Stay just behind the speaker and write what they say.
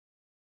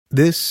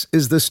This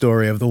is the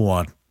story of the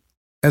one.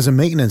 As a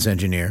maintenance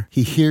engineer,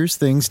 he hears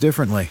things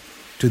differently.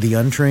 To the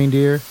untrained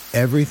ear,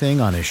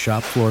 everything on his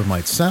shop floor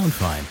might sound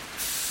fine,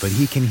 but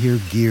he can hear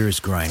gears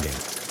grinding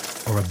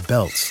or a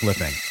belt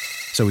slipping.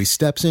 So he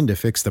steps in to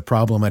fix the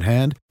problem at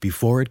hand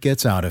before it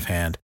gets out of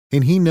hand.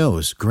 And he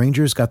knows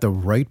Grainger's got the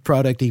right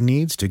product he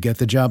needs to get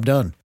the job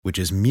done, which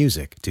is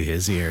music to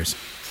his ears.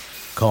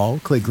 Call,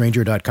 click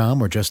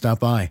Grainger.com, or just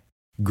stop by.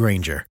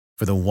 Grainger,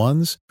 for the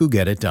ones who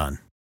get it done.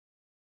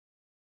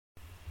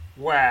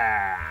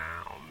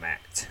 Well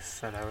met,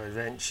 fellow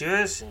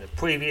adventurers. In the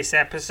previous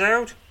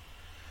episode,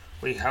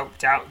 we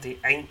helped out the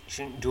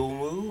ancient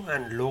Dormu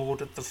and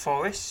Lord of the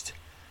Forest,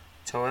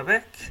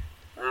 Torabek.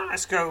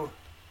 Let's go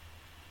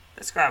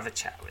have a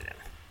chat with him.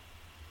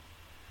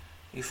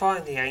 You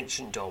find the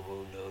ancient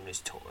Dormu known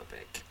as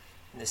Torabek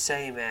in the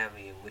same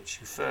area in which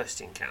you first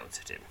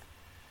encountered him.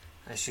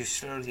 As you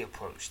slowly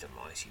approach the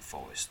mighty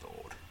Forest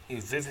Lord,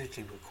 you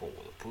vividly recall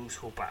the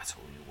brutal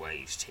battle you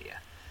waged here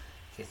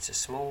against a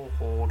small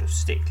horde of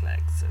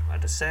stick-legs that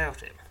had assailed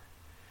him,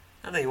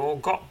 and they all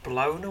got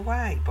blown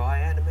away by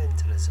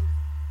elementalism.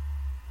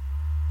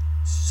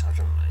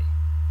 Suddenly,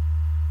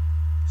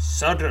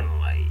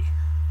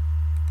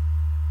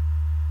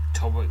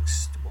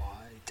 Tobrik's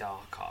wide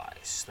dark eyes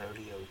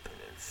slowly open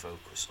and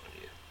focus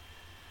on you.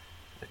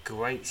 The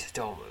great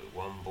Dormu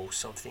mumbles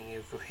something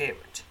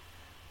incoherent,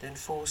 then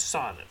falls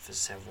silent for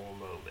several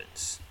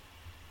moments.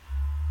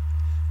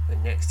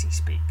 When next he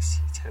speaks,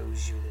 he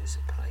tells you there's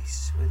a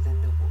place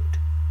within the wood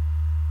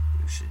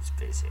you should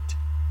visit.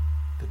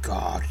 The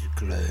guarded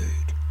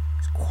glade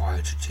is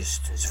quite a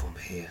distance from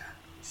here,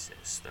 he says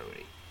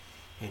slowly.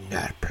 In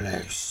that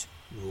place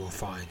you will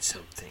find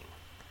something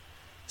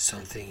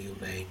you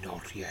may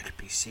not yet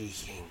be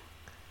seeking,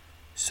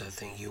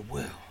 something you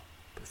will,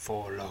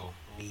 before long,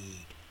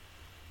 need.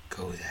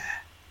 Go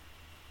there,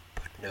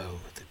 but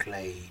know the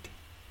glade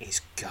is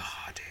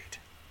guarded.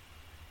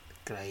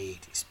 The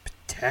glade is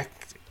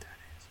protected, that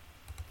is.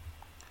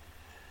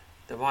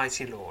 The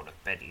mighty lord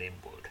of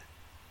Bentlimb wood,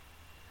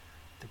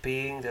 the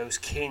being those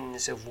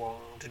kins have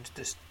wandered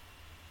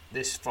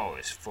this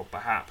forest for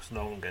perhaps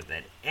longer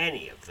than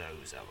any of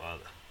those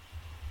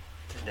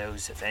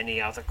of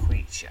any other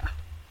creature,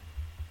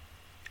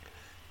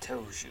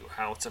 tells you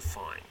how to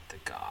find the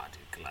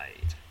guarded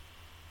glade.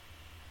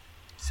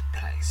 It's a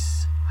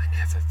place I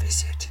never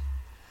visit,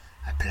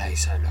 a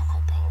place I look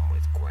upon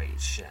with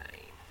great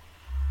shame,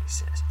 he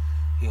says.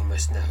 You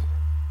must know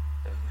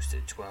those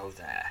that dwell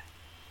there,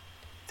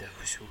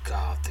 those who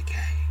guard the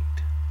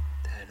gate.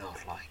 They're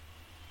not like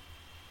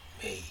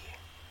me.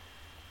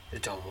 The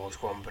Domwell's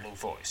grumbling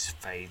voice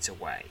fades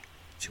away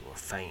to a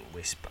faint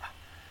whisper,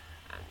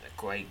 and the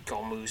great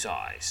Gomu's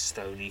eyes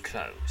slowly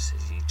close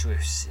as he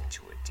drifts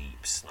into a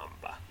deep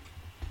slumber.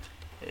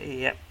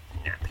 Yep,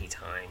 nappy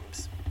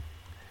times.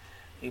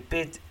 You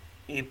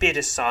bid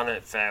a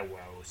silent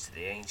farewell to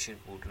the ancient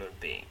woodland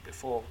being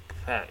before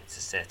preparing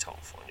to set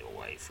off on your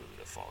way through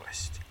the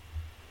forest.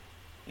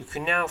 You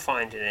can now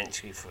find an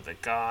entry for the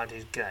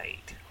guarded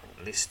glade on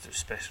the list of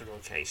special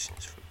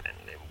locations for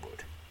Bentlimb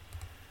wood.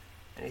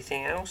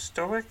 Anything else,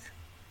 Doric?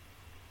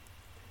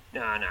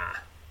 Nah.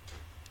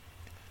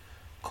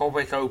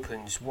 Colbeck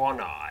opens one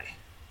eye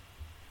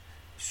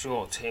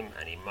short to him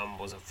and he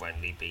mumbles a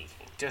friendly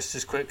beacon. Just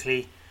as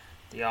quickly,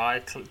 the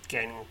eye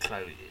again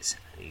closes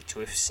and he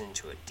drifts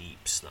into a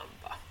deep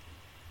slumber.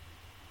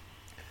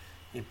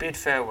 You bid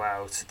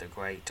farewell to the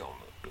great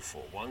Dormu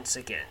before once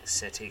again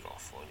setting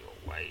off on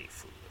your way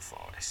through the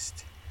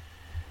forest.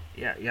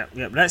 Yep.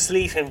 Let's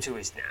leave him to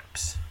his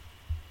naps.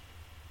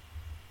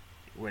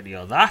 When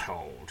you're that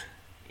old,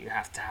 you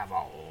have to have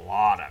a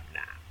lot of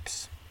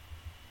naps.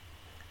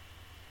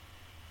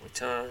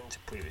 Return to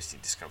previously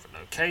discovered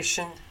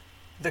location,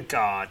 the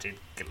guarded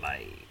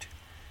glade,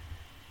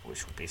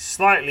 which will be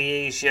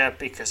slightly easier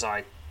because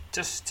I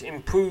just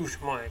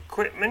improved my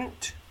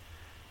equipment,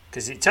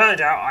 because it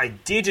turned out I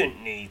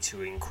didn't need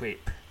to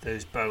equip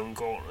those bone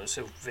gauntlets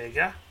of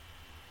vigor.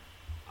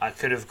 I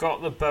could have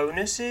got the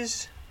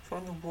bonuses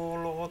from the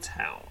Warlord's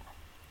helm,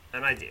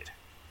 and I did.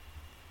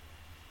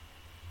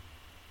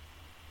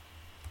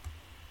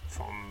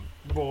 From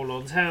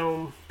Warlord's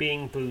helm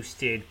being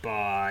boosted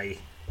by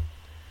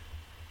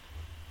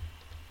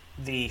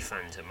the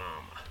Phantom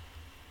Armor.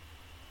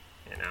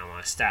 And now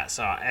my stats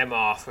are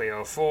MR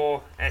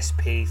 304,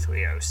 SP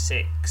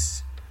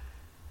 306,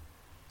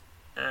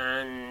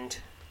 and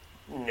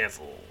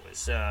Neville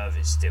Reserve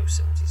is still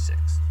 76.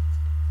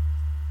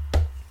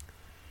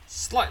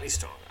 Slightly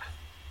stronger.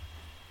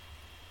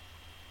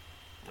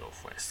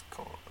 Northwest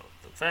corner of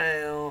the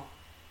Vale.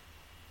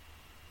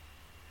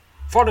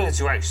 Following the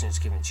directions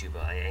given to you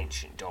by the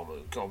ancient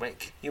Dormu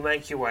Gobek, you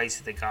make your way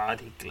to the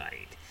guarded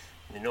glade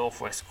in the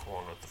northwest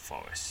corner of the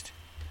forest.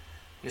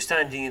 You're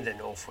standing in the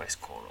northwest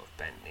corner of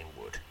Bentlimb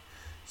wood,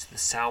 to the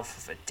south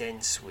of a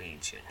dense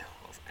region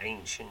of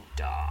ancient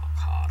dark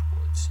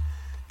hardwoods.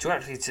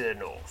 Directly to the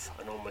north,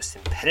 an almost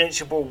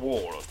impenetrable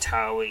wall of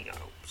towering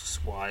oaks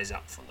rise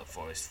up from the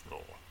forest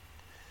floor.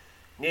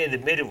 Near the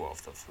middle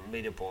of the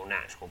formidable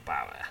natural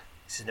barrier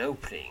is an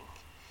opening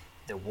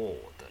The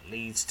wall that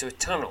leads to a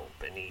tunnel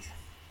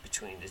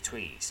between the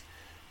trees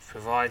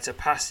provides a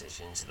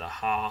passage into the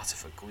heart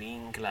of a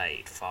green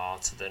glade far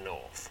to the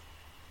north.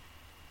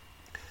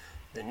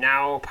 The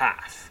narrow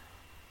path.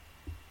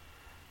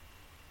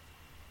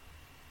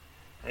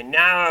 A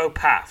narrow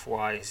path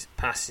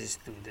passes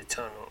through the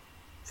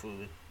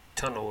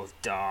tunnel of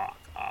dark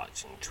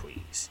arching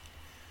trees.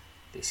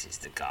 This is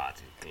the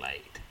guarded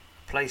glade,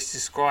 a place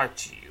described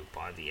to you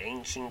by the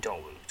ancient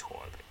Domu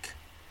Torvik.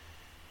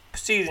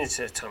 Proceed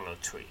into the tunnel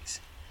of trees.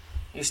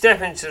 You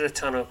step into the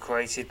tunnel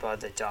created by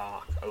the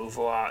dark,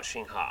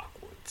 overarching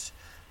heartwoods.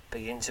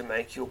 Begin to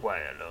make your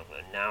way along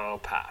a narrow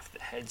path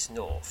that heads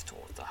north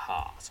towards the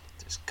heart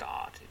of this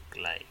guarded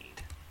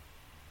glade.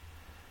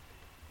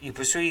 You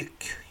proceed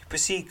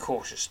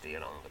cautiously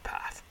along the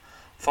path,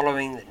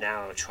 following the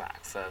narrow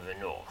track further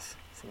north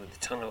through the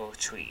tunnel of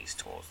trees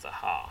towards the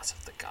heart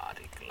of the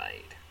guarded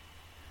glade.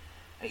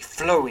 A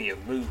flurry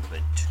of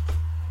movement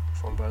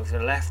from both the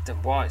left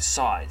and right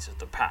sides of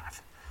the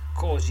path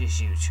causes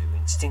you to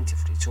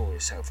instinctively draw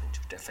yourself into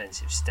a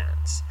defensive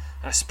stance.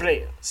 A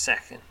split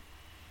second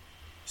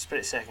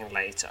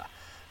later,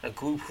 a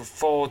group of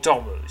 4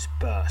 Domus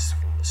burst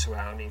from the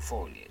surrounding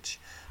foliage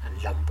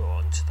and lumber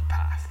onto the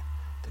path.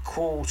 The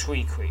cruel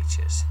tree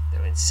creatures,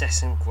 their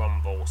incessant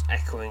grumbles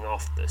echoing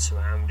off the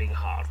surrounding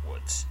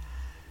hardwoods,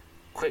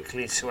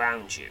 quickly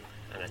surround you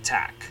and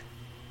attack.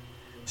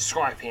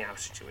 Swiping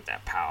out at you with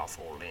their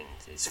powerful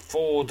limbs is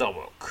 4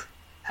 Domuk.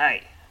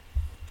 Hey,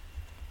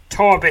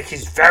 Torvik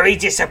is very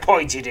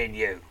disappointed in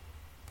you.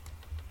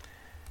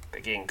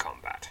 Begin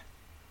combat.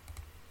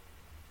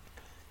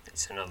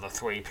 It's another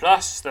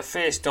 3+. The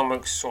fierce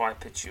Domuk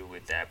swipe at you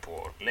with their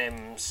broad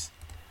limbs.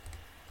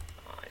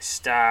 I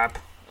stab.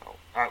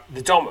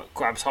 The Domuk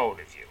grabs hold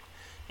of you,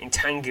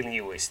 entangling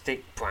you with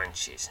thick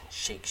branches and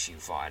shakes you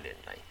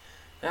violently.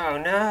 Oh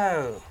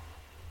no!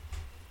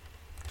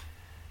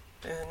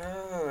 Oh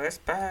no, that's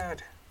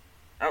bad.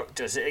 Oh,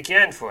 does it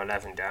again for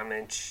 11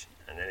 damage,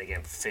 and then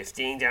again for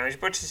 15 damage,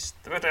 but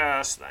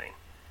slain.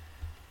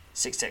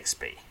 6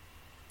 XP.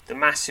 The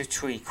massive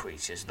tree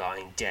creatures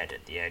lying dead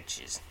at the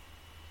edges.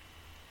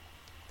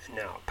 The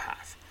narrow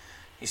path.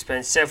 You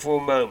spend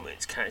several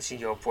moments catching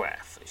your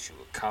breath as you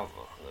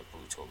recover the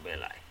brutal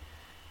melee.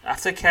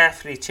 After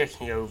carefully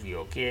checking over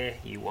your gear,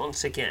 you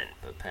once again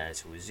prepare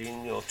to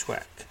resume your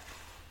trek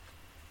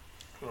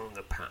along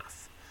the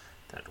path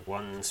that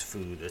runs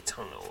through the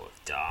tunnel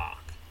of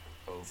dark,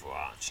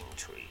 overarching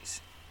trees.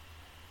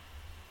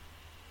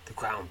 The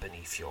ground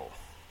beneath your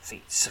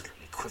feet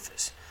suddenly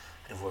quivers,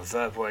 and a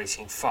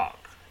reverberating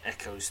fog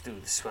echoes through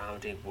the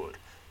surrounding wood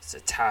as the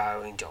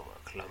towering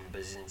Domuk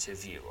lumbers into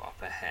view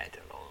up ahead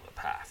along the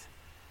path.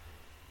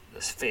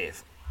 The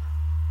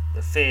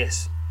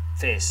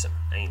fearsome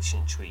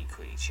ancient tree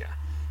creature,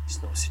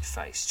 its knotted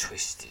face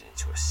twisted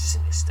into a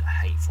sinister,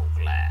 hateful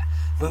glare,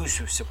 moves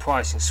with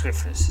surprising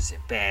swiftness as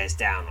it bears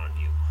down on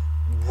you,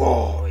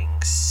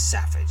 roaring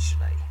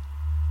savagely.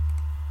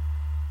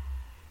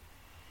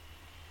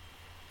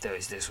 There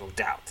is little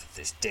doubt that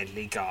this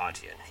deadly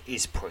guardian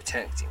is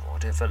protecting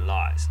whatever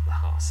lies at the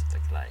heart of the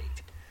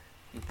glade.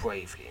 You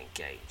bravely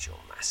engage your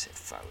massive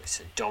foe. It's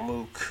a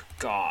Domuk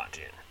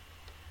Guardian.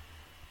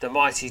 The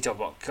mighty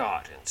Domuk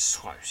Guardian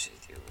swipes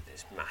at you with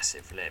his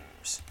massive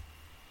limbs.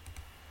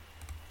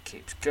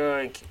 Keeps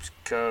going,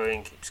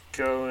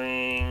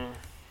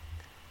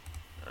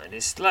 and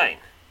is slain.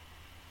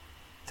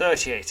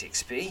 38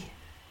 XP,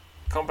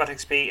 combat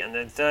XP, and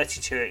then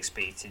 32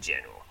 XP to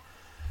general.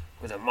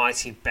 With a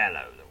mighty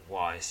bellow that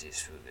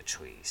rises through the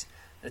trees,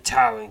 the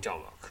towering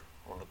Domuk,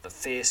 one of the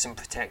fearsome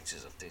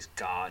protectors of this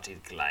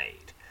guarded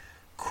glade,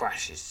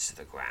 crashes to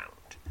the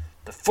ground.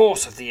 The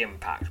force of the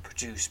impact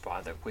produced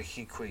by the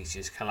wicked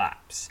creature's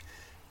collapse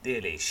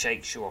nearly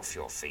shakes you off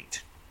your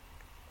feet.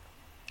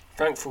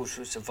 Thankful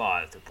to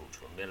survive the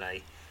brutal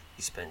melee,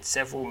 you spend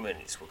several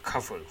minutes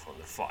recovering from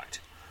the fight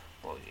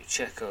while you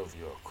check over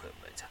your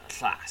equipment.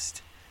 At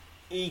last,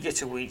 eager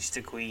to reach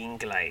the green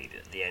glade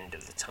at the end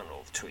of the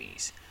tunnel of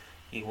trees,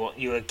 you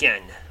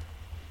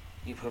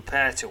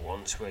prepare to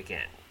once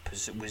again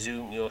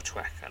resume your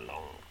trek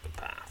along the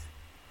path.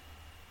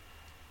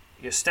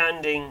 You're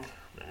standing on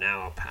the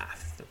narrow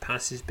path that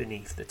passes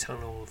beneath the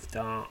tunnel of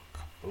dark,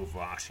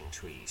 overarching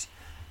trees.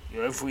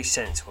 Your every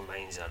sense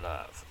remains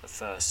alert for the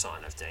first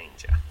sign of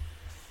danger.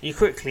 You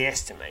quickly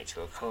estimate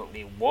you are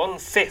currently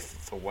 1/5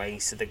 of the way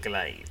to the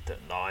glade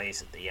that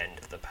lies at the end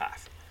of the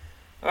path.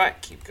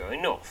 Alright, keep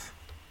going north.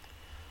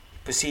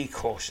 Proceed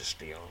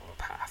cautiously along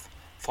the path,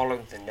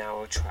 following the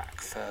narrow track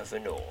further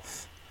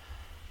north,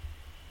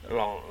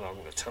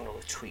 along the tunnel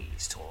of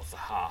trees towards the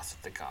heart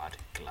of the guarded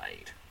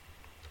glade.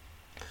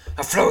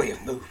 A flurry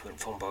of movement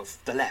from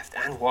both the left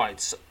and right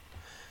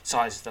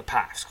sides of the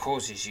path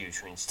causes you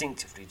to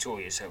instinctively draw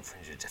yourself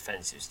into a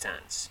defensive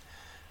stance.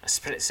 A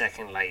split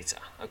second later,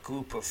 a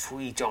group of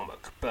 3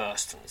 Domuk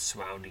burst from the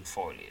surrounding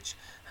foliage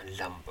and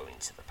lumber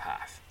into the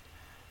path.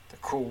 The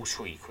cruel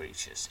tree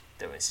creatures,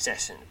 their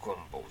incessant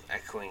grumbles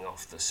echoing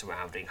off the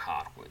surrounding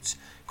hardwoods,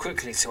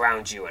 quickly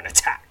surround you and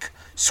attack,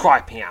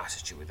 swiping out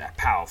at you with their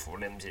powerful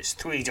limbs. It's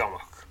 3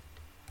 Domuk.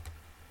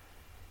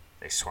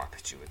 They swipe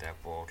at you with their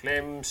broad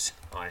limbs.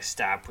 I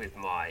stab with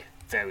my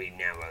very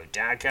narrow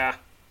dagger.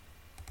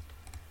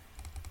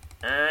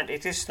 And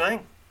it is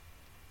slain.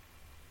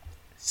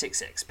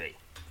 6 XP.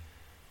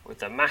 With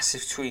the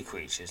massive tree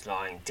creatures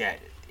lying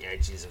dead at the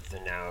edges of the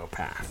narrow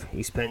path,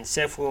 you spend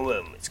several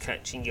moments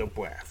catching your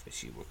breath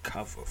as you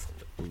recover from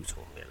the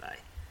brutal melee.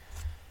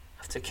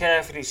 After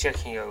carefully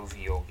checking over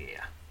your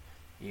gear,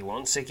 you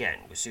once again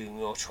resume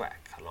your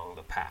trek along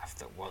the path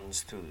that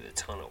runs through the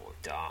tunnel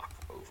of dark,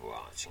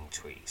 overarching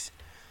trees.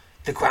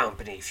 The ground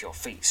beneath your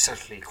feet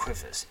suddenly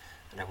quivers,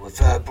 and a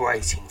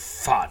reverberating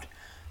thud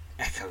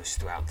echoes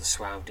throughout the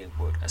surrounding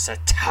wood as a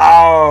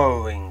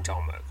towering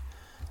Domok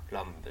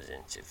lumbers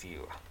into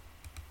view.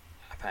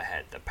 Up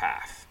ahead, the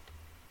path.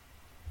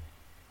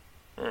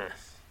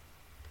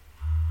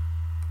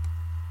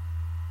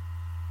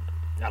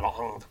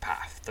 Along the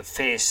path, the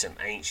fearsome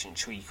ancient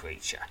tree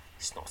creature,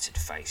 its knotted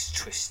face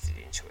twisted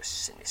into a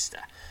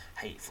sinister,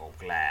 hateful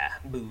glare,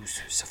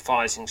 moves with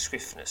surprising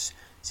swiftness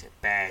as it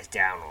bears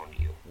down on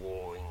you,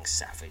 roaring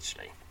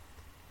savagely.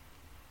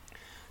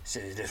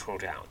 There's little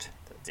doubt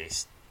that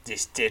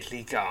this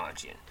deadly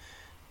guardian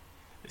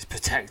is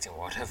protecting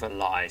whatever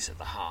lies at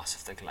the heart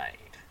of the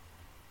glade.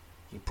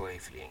 You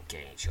bravely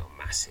engage your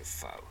massive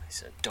foe.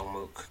 It's a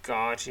Domok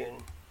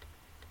guardian.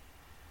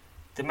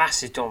 The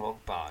massive Domok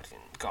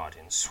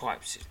guardian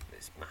swipes it with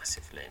its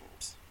massive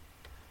limbs.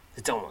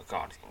 The Domok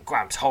guardian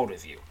grabs hold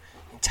of you,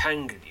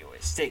 entangles you in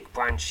its thick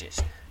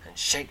branches, and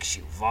shakes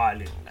you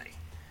violently.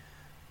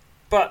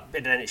 But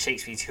then it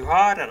shakes me too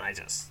hard, and I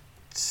just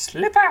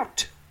slip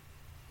out.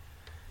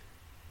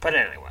 But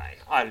anyway,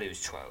 I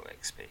lose 12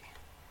 XP.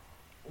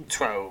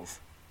 12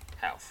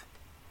 health.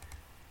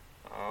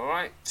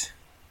 Alright.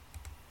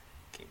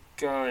 Keep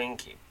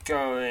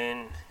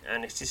going,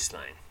 and it is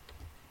slain.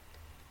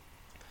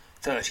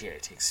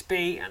 38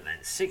 XP, and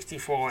then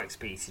 64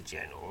 XP to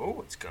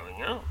general. It's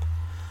going up.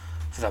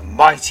 For the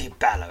mighty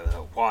bellow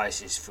that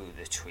rises through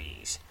the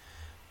trees,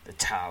 the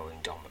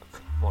towering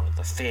Domok, one of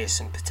the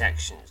fearsome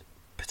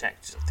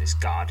protectors of this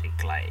guarded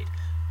glade,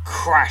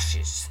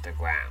 crashes to the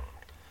ground.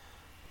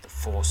 The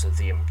force of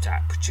the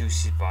impact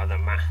produced by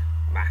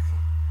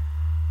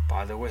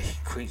the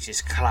wicked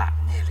creature's clap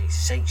nearly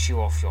shakes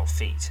you off your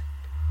feet.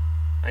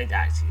 It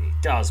actually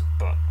does,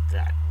 but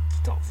that's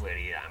not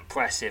really that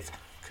impressive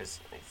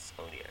because it's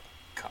only a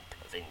couple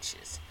of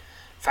inches.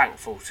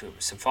 Thankful to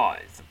have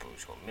survived the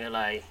brutal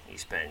melee, you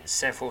spend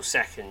several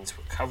seconds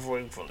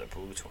recovering from the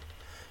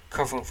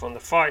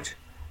fight,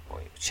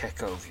 while you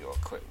check over your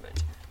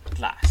equipment. At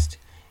last,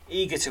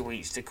 eager to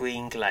reach the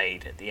green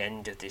glade at the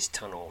end of this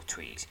tunnel of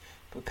trees,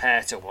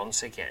 prepare to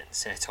once again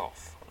set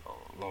off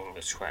along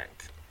the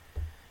trek.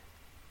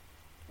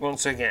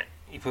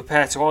 You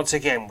prepare to once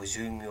again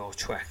resume your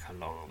trek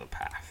along the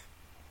path.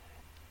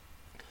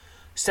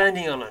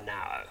 Standing on a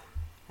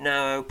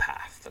narrow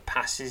path that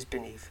passes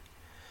beneath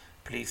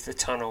the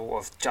tunnel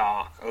of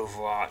dark,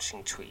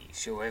 overarching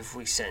trees, your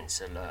every sense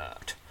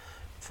alert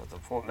for the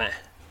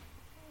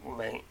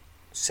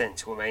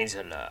remains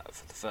alert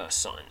for the first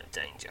sign of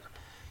danger.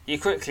 You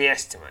quickly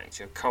estimate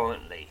you're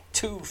currently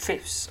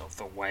 2/5 of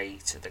the way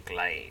to the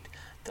glade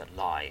that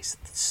lies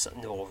at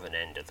the northern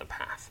end of the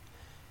path.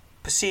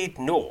 Proceed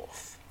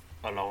north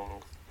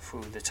along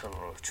through the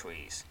tunnel of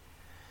trees.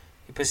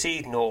 You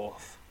proceed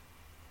north.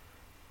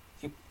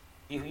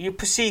 You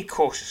proceed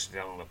cautiously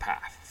along the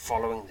path,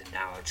 following the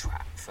narrow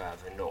track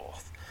further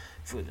north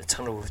through the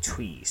tunnel of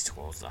trees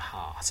towards the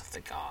heart of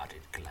the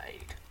guarded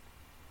glade.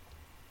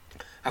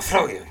 A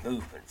flurry of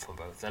movement from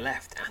both the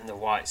left and the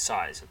right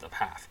sides of the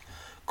path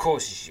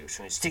causes you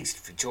to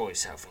instinctively draw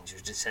yourself into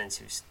a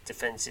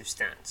defensive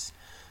stance.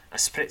 A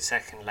split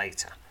second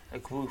later, a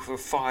group of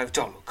 5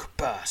 Domok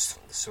burst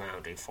from the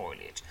surrounding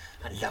foliage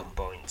and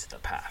lumber into the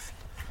path.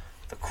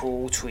 The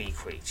cruel tree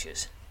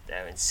creatures,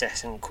 their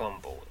incessant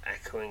grumble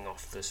echoing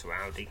off the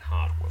surrounding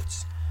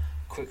hardwoods,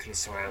 quickly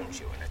surround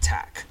you and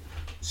attack,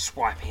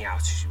 swiping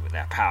out at you with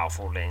their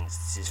powerful limbs.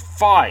 This is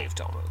 5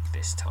 Domok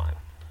this time.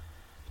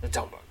 The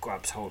Domok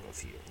grabs hold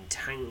of you,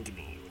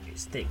 entangling you in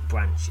its thick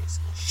branches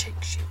and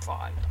shakes you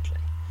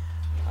violently.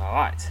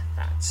 Alright,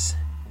 that's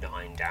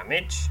 9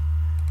 damage.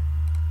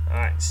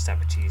 Alright,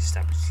 stabbity,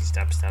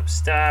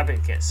 stab.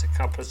 It gets a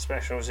couple of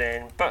specials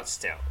in, but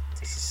still,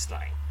 this is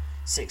slain.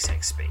 6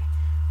 XP.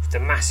 With the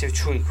massive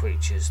tree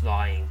creatures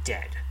lying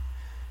dead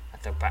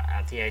at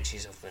the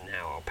edges of the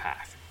narrow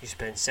path, you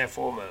spend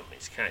several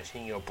moments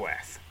catching your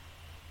breath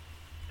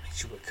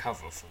as you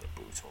recover from the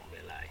brutal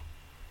melee.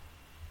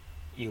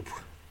 You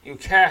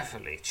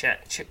carefully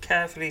checking.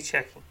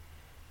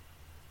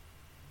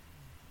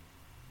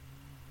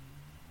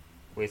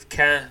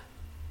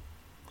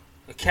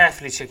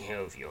 Carefully checking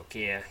over your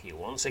gear, you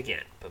once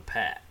again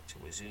prepare to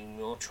resume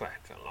your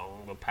trek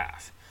along the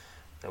path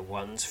that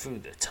runs through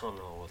the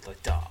tunnel of the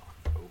dark,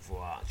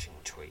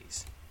 overarching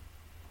trees.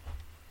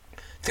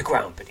 The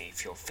ground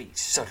beneath your feet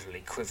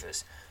suddenly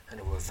quivers, and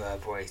a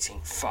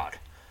reverberating thud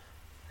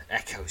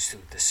echoes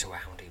through the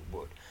surrounding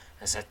wood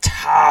as a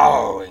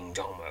towering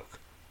Domok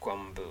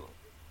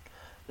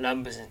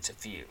lumbers into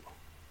view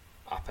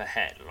up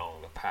ahead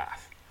along the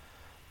path.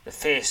 The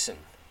fearsome,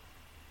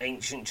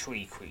 ancient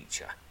tree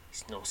creature,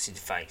 his knotted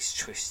face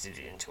twisted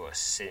into a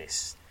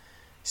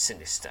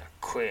sinister,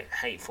 queer,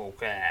 hateful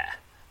glare,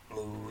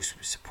 moves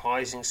with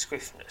surprising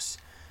swiftness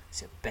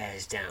as it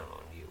bears down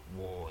on you,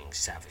 roaring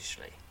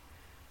savagely.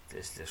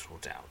 There's little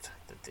doubt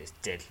that this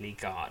deadly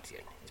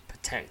guardian is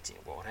protecting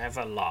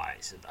whatever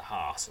lies at the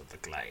heart of the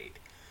glade.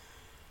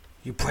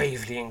 You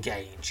bravely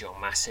engage your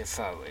massive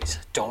foes.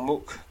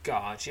 Domuk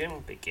Guardian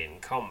begin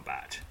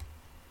combat.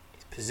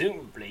 It's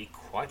presumably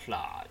quite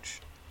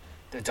large.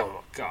 The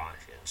Domuk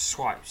Guardian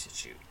swipes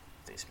at you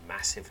with its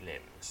massive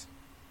limbs.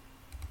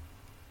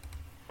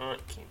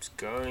 It keeps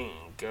going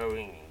and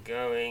going and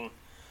going.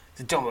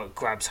 The Domuk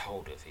grabs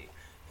hold of you,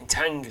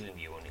 entangling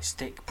you on its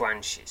thick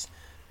branches,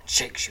 and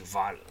shakes you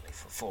violently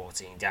for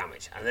 14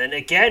 damage, and then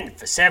again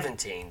for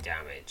 17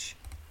 damage.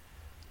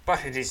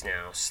 But it is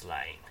now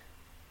slain.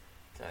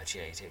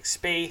 38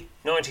 XP,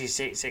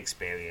 96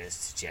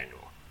 experience to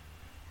general.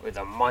 With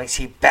a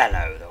mighty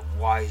bellow that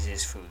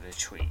whizzes through the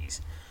trees,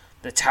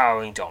 the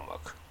towering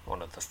Domuk,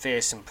 one of the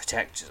fearsome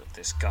protectors of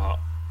this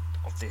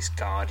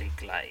guarded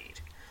glade,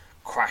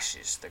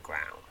 crashes to the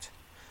ground.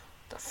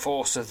 The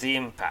force of the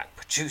impact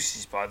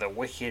produced by the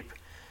wicked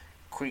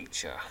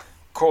creature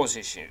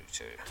causes you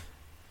to.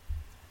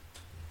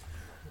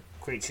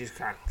 Creature's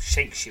crown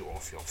shakes you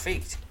off your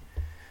feet.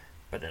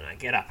 But then I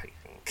get up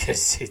again,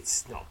 because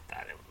it's not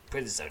that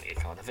but it's only a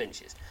couple of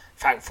inches.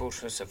 Thankful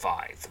to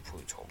survive the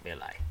brutal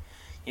melee.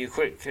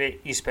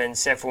 You spend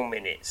several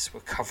minutes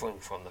recovering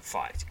from the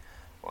fight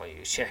while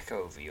you check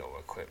over your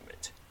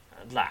equipment.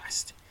 At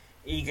last,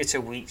 eager to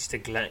reach the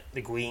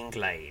green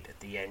glade at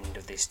the end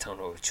of this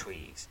tunnel of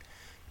trees,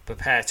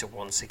 prepare to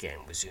once again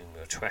resume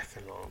your trek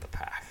along the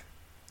path.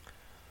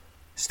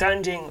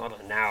 Standing on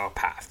a narrow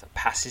path that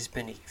passes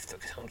beneath the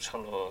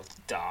tunnel of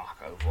the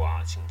dark,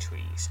 overarching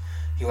trees,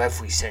 your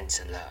every sense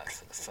alert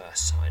for the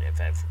first sign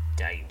of every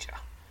danger.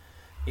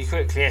 You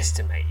quickly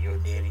estimate you're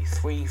nearly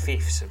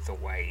 3/5 of the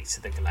way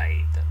to the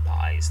glade that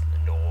lies at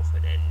the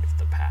northern end of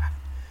the path.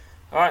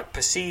 Alright,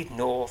 proceed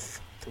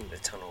north through the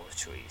tunnel of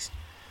trees.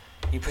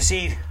 You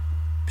proceed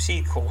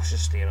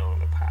cautiously along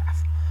the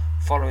path,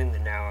 following the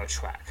narrow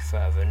track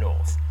further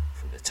north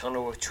through the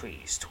tunnel of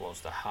trees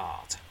towards the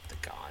heart of the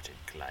guarded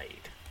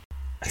glade.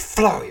 A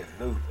flurry of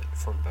movement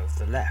from both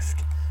the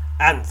left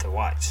and the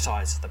right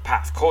sides of the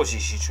path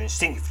causes you to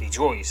instinctively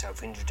draw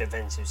yourself into a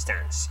defensive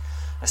stance.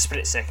 A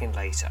split second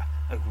later,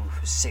 a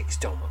group of 6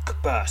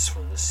 Domuk burst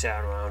from the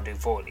surrounding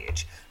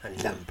foliage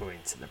and lumber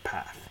into the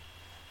path.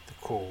 The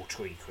cruel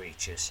tree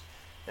creatures,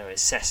 their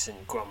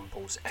incessant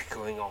grumbles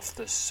echoing off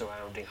the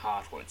surrounding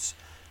hardwoods,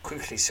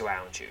 quickly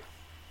surround you,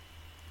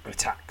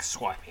 attack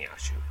swiping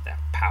at you with their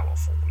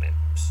powerful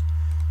limbs.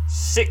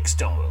 6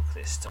 Domuk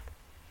this time.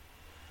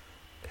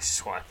 They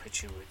swipe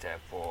at you with their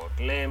broad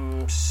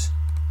limbs.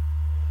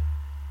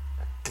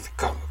 The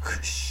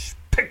Domuk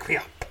pick me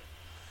up,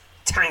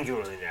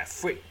 tangle in their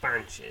thick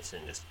branches,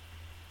 and just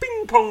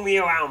ping-pong me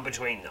around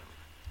between them.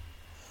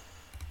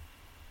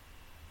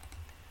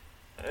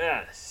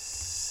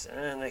 Yes,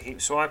 and they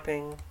keep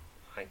swiping.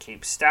 I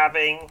keep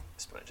stabbing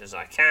as much as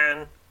I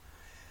can.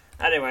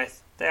 Anyway,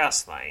 they are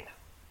slain.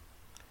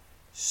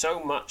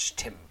 So much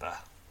timber.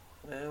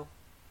 Well,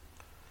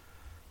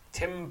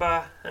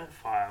 timber and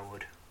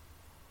firewood.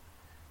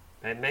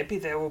 Maybe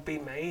they will be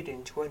made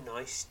into a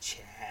nice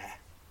chair.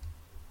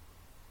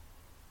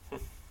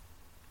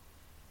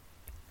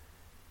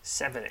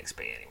 7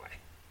 XP anyway.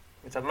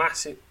 With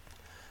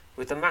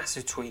the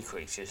massive tree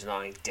creatures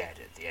lying dead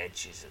at the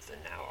edges of the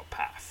narrow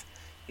path,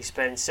 you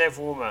spend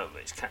several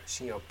moments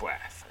catching your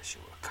breath as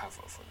you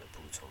recover from the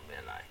brutal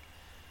melee.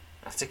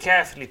 After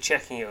carefully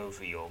checking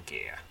over your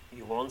gear,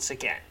 you once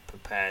again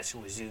prepare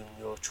to resume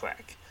your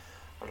trek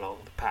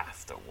along the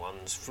path that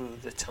runs through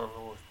the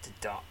tunnel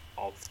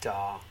of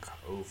dark,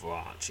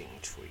 overarching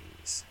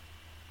trees.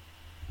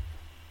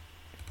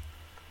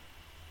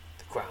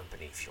 The ground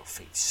beneath your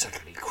feet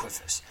suddenly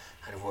quivers,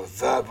 and a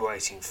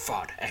reverberating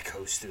thud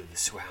echoes through the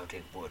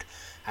surrounding wood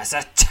as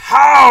a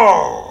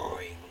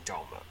towering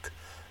Domuk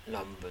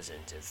lumbers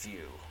into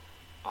view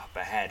up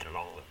ahead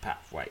along the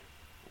pathway.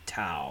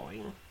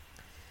 Towering?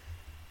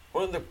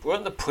 Weren't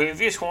the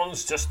previous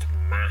ones just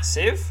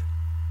massive?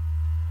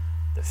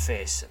 The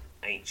fearsome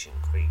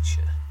ancient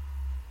creature,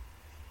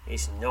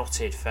 his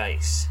knotted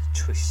face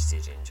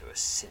twisted into a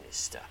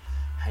sinister,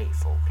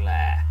 hateful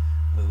glare,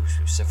 moves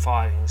with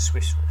surviving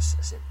swiftness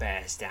as it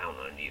bears down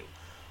on you,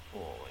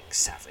 roaring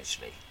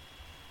savagely.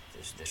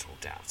 There's little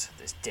doubt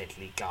this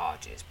deadly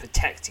guardian is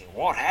protecting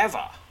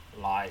whatever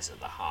lies at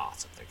the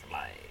heart of the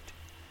glade.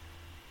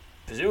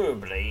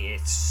 Presumably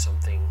it's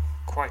something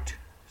quite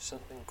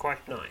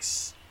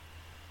nice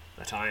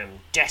that I am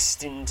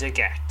destined to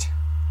get.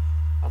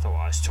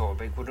 Otherwise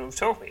Torbig wouldn't have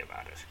told me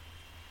about it.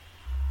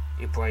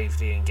 You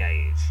bravely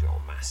engage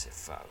your massive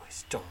foe,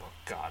 his Domuk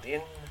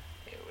Guardian.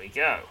 Here we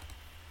go.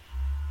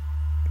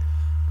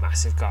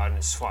 Massive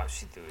Guardian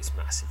swipes you through his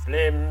massive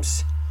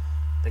limbs.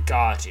 The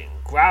Guardian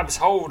grabs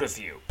hold of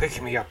you,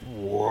 picking me up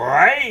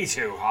way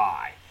too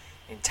high,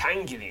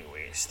 entangling you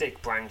with his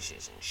thick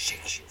branches and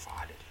shakes you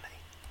violently.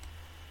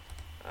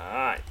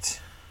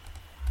 Alright.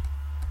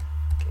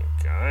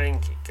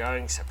 Keep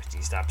going.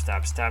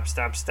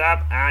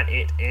 Stab. And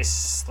it is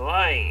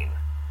slain.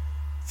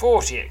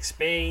 40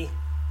 XP.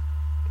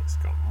 It's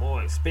got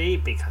more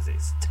XP because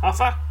it's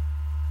tougher.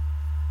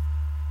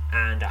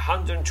 And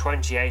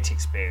 128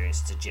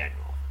 experience to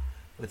General,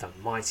 with a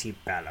mighty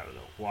bellow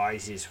that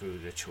rises through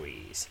the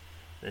trees.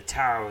 The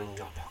towering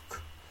Nodok,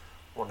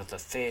 one of the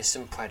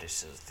fearsome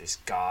predators of this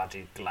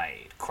guarded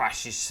glade,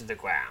 crashes to the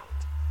ground.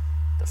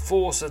 The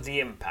force of the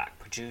impact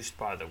produced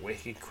by the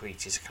wicked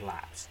creature's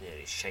collapse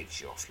nearly shakes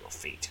you off your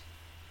feet.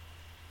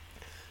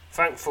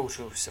 Thankful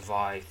to have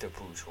survived the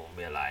brutal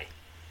melee,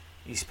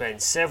 you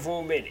spend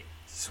several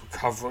minutes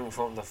recovering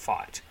from the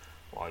fight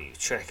while you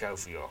trek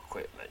over your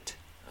equipment.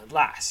 At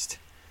last,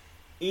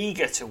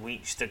 eager to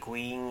reach the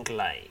green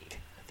glade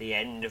at the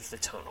end of the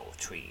tunnel of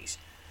trees,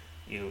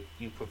 you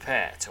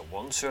prepare to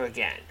once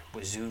again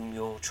resume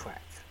your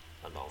trek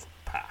along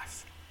the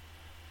path.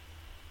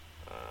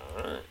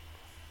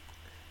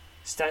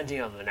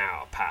 Standing on the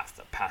narrow path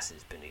that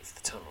passes beneath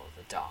the tunnel of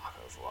the dark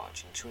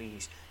overarching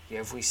trees,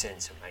 every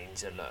sense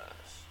remains alert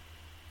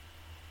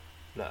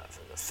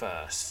for the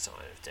first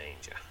sign of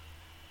danger.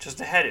 Just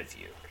ahead of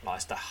you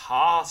lies the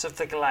heart of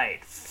the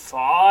glade.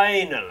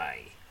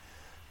 Finally!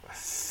 We're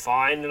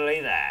finally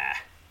there.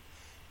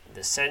 In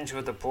the centre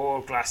of the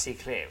broad glassy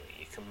clearing,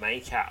 you can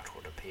make out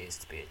what appears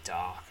to be a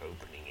dark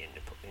opening in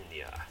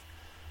the earth.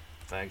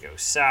 If I go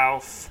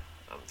south,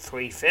 I'm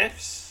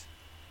 3/5.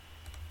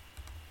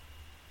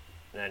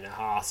 Then the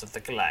heart of the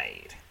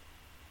glade.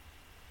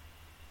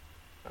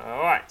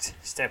 Alright,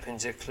 step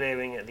into a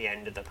clearing at the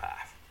end of the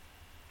path.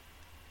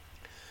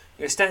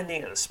 You're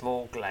standing at a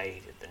small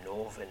glade at the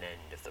northern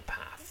end of the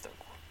path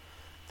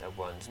that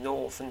runs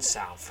north and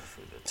south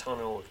through the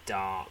tunnel of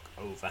dark,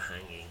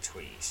 overhanging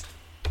trees.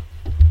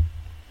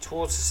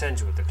 Towards the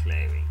centre of the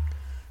clearing,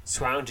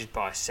 surrounded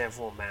by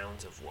several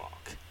mounds of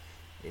rock,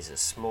 is a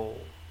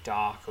small,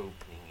 dark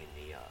opening in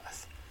the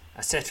earth.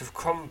 A set of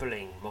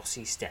crumbling,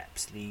 mossy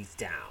steps leads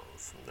down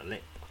from the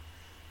lip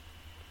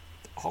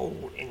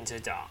hole into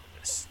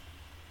darkness.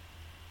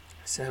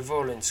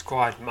 Several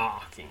inscribed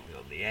markings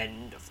on the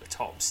end of the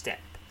top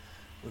step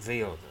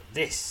reveal that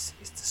this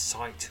is the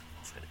site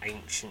of an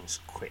ancient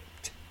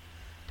crypt.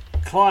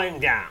 Climb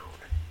down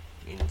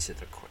into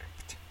the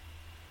crypt.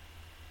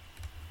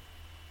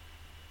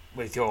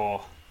 With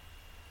your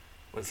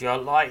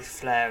light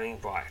flaring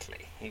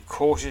brightly, you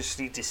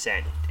cautiously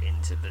descend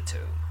into the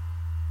tomb.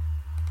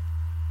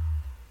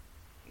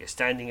 You're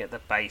standing at the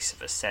base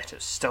of a set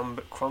of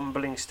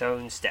crumbling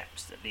stone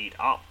steps that lead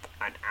up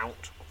and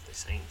out of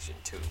this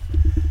ancient tomb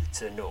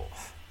to the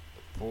north.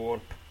 The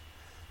broad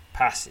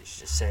passage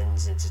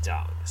descends into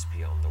darkness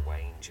beyond the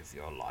range of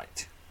your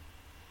light.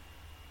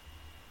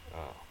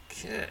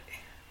 Okay.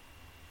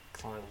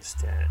 Climb the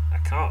stair.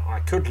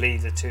 I could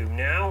leave the tomb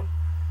now.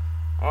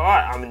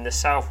 Alright, I'm in the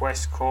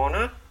southwest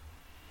corner.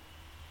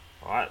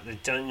 Alright, the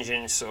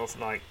dungeon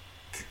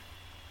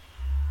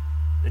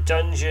the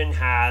dungeon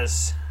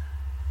has...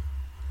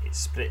 It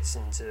splits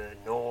into the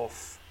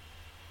north,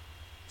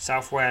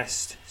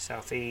 southwest,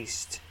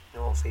 southeast,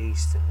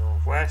 northeast and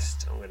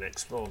northwest. I'm going to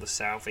explore the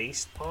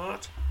southeast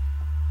part.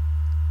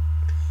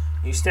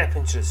 You step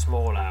into a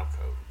small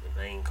alcove in the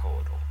main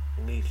corridor.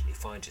 Immediately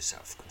find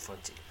yourself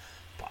confronted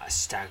by a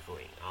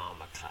staggering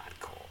armour-clad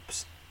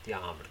corpse. The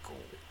armoured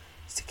ghoul,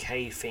 its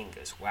decayed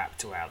fingers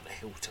wrapped around the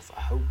hilt of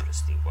a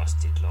hopelessly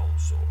rusted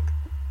longsword,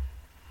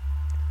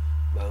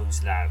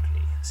 moans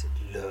loudly as it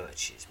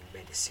lurches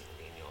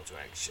menacingly in your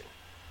direction.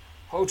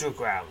 Hold your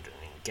ground and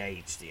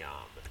engage the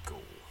armoured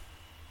ghoul.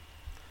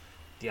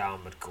 The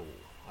armoured ghoul,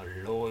 a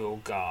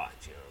loyal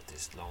guardian of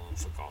this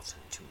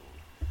long-forgotten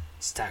tomb,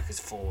 staggers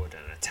forward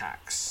and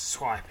attacks,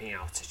 swiping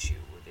out at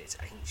you with its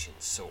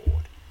ancient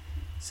sword.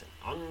 It's an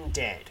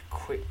undead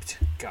crypt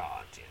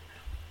guardian.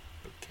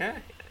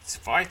 Okay, let's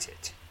fight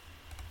it.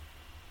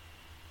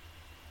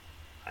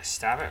 I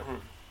stab it.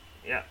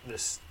 Yeah, the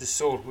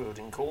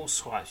sword-wielding ghoul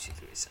swipes you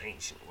through its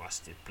ancient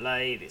rusted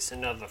blade. It's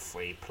another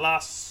 3+.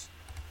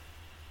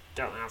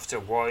 Don't have to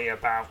worry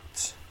about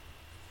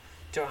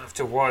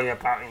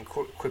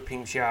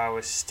equipping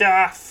Jara's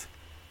staff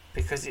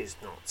because it's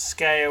not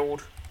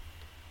scaled,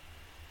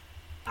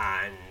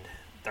 and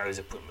those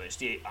are pretty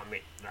much it. I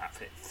mean, that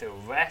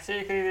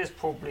theoretically there's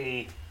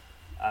probably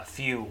a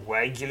few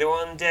regular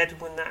undead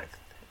when that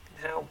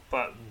can help,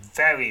 but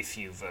very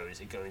few of those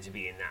are going to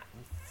be in that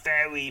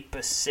very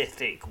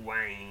specific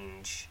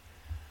range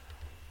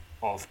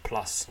of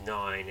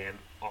 +9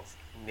 of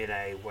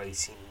melee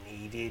weighting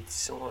needed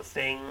sort of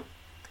thing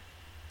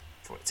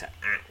for it to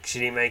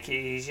actually make it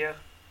easier.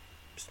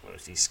 It's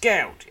mostly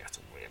scaled you have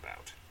to worry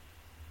about.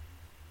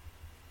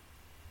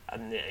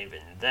 And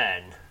even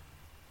then,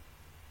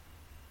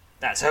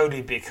 that's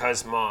only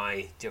because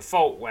my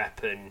default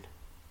weapon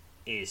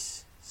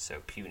is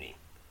so puny.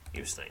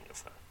 You've slain your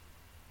foe.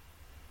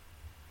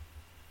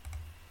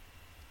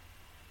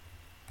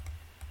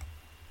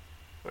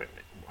 Wait a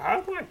minute,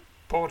 how's my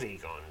body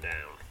gone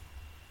down?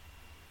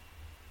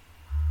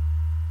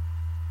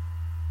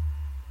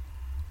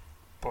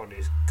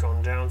 Body's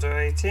gone down to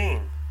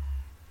 18.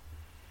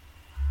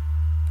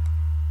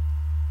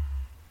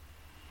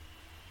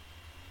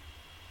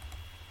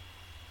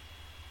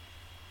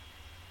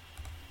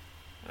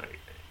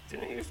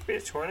 Used to be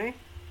a 20.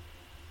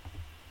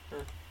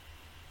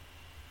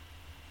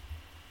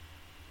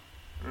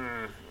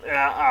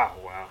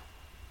 Well.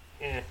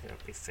 Yeah,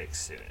 it'll be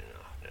fixed soon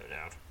enough, no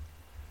doubt.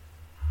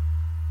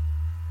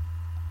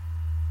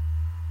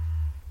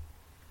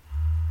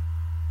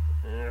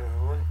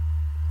 What?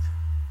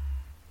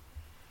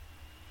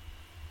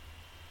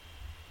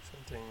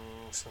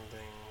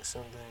 Something.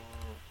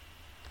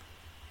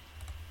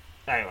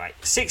 Anyway,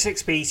 6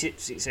 XP,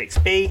 6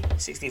 XP,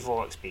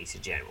 64 XP to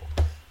general.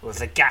 With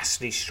a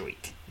ghastly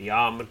shriek, the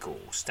armoured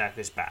ghoul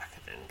staggers back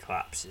and then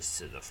collapses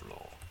to the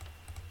floor.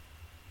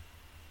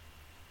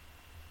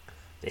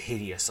 The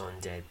hideous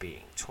undead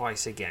being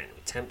twice again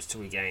attempts to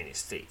regain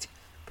his feet,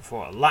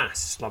 before at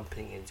last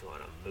slumping into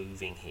an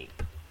unmoving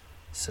heap.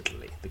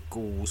 Suddenly, the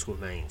ghoul's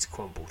remains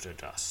crumble to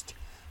dust.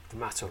 For a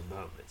matter of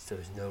moments, there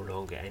is no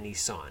longer any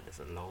sign of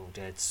the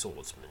long-dead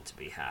swordsman to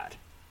be had.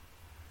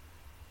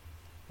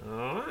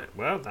 Alright,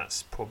 well,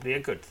 that's probably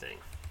a good thing.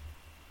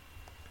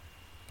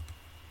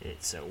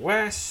 It's a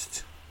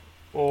west,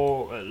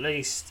 or at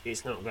least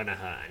it's not going to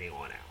hurt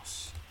anyone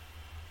else.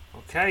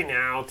 Okay,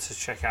 now to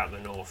check out the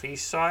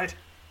northeast side.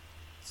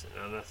 It's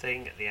another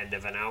thing at the end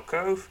of an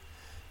alcove.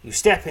 You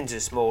step into a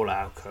small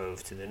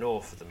alcove to the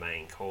north of the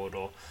main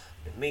corridor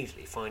and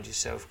immediately find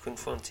yourself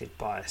confronted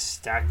by a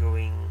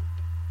staggering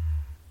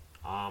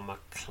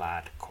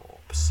armour-clad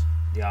corpse.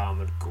 The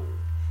armoured ghoul,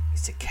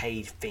 its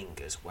decayed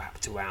fingers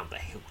wrapped around the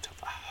hilt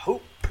of a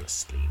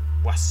hopelessly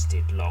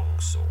rusted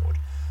longsword,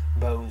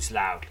 moans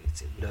loudly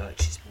as it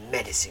lurches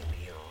menacingly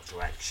in your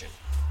direction.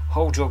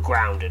 Hold your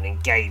ground and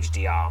engage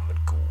the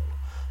armoured ghoul.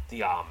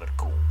 The armoured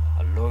ghoul,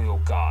 a loyal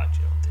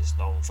guardian of this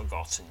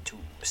long-forgotten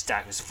tomb,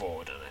 staggers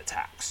forward and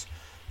attacks,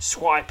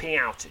 swiping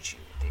out at you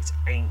with its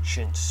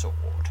ancient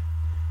sword.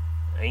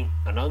 An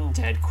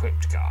undead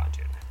crypt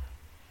guardian.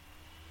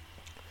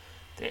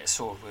 The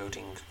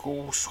sword-wielding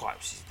ghoul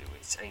swipes you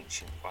with its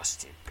ancient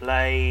rusted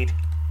blade.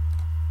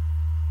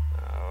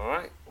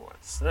 Alright,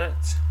 what's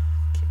that?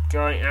 Keep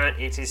going, and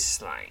it is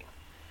slain.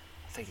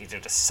 I think he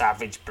did a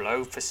savage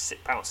blow for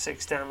about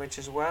 6 damage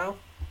as well.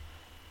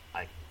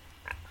 I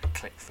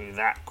clicked through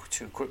that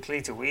too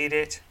quickly to read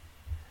it.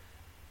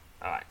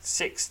 Alright,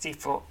 6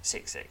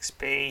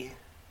 XP,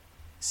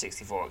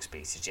 64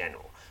 XP to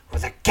general,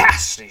 with a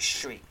ghastly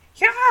shriek.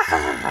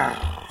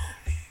 Yeah!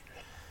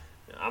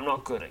 I'm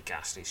not good at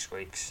ghastly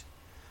shrieks.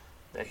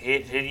 The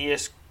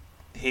hideous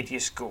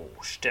ghoul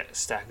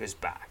staggers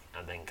back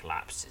and then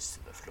collapses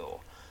to the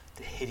floor.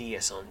 The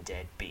hideous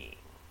undead being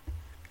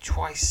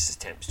twice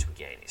attempts to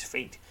regain his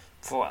feet,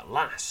 before at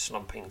last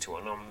slumping to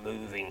an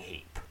unmoving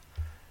heap.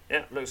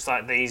 Yeah, looks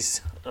like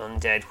these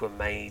undead were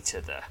made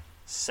to the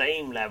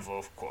same level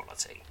of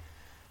quality.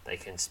 They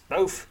can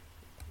both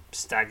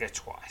stagger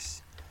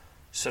twice.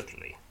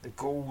 Suddenly, the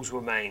ghoul's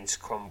remains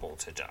crumble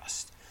to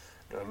dust.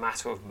 In a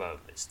matter of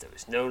moments, there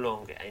is no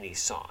longer any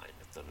sign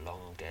of the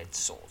long-dead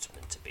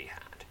swordsman to be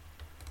had.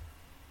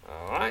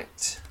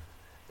 Alright.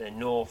 Then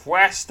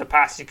northwest, the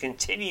passage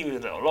continues a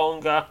little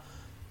longer,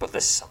 but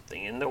there's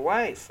something in the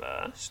way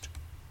first.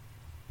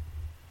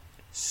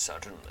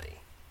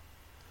 Suddenly,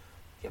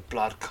 your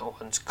blood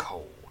runs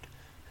cold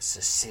as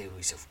a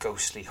series of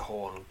ghostly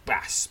horn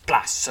blasts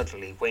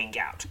suddenly ring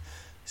out,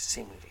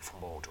 seemingly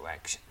from all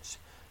directions.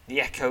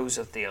 The echoes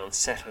of the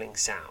unsettling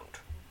sound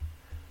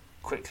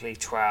quickly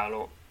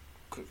trail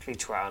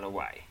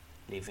away,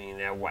 leaving in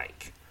their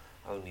wake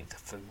only the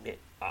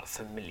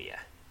familiar,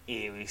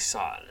 eerie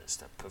silence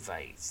that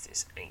pervades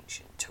this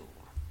ancient tomb.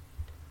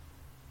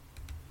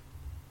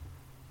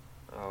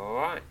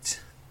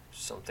 Alright,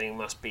 something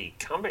must be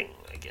coming,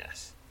 I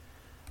guess.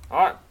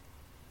 Alright,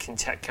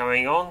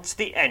 coming on to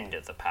the end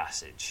of the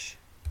passage.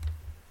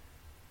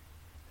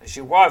 As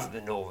you arrive at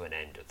the northern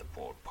end of the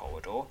broad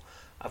corridor,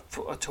 a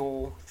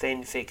tall,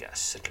 thin figure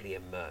suddenly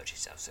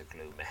emerges out of the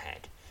gloom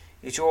ahead.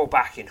 You draw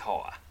back in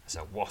horror as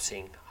a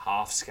rotting,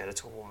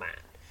 half-skeletal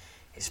man,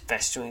 his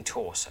festering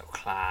torso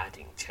clad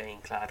in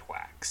chain-clad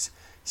wax,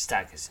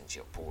 staggers into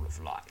your ball of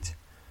light.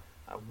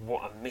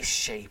 What a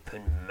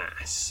misshapen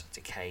mass of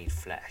decayed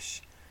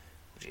flesh,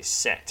 which is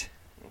set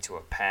into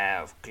a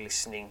pair of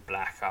glistening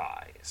black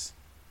eyes.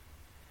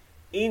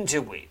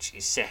 Into which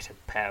is set a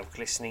pair of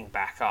glistening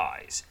black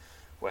eyes,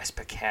 rest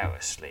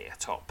precariously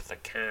atop the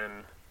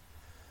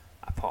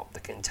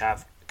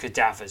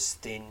cadaver's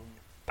thin,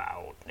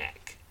 bowed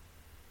neck.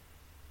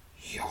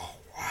 Your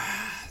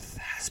wrath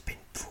has been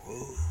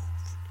proved,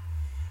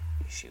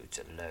 issued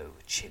a low,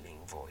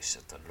 chilling voice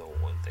of the lord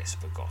of this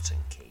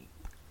forgotten keep.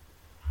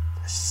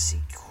 The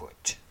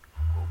secret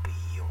will be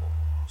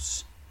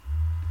yours.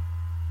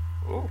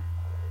 Oh,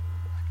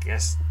 I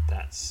guess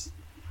that's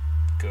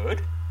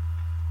good.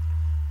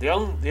 The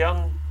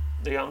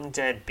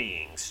undead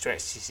being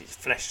stretches its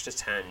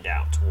fleshless hand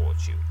out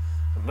towards you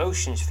and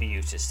motions for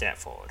you to step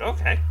forward.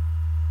 Okay,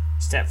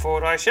 step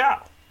forward I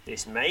shall.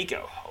 This may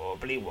go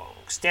horribly wrong.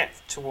 Step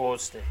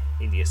towards the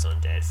hideous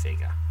undead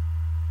figure.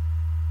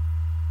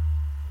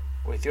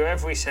 With your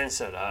every sense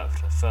alert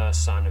for the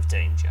first sign of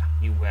danger,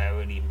 you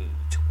warily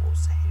move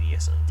towards the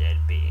hideous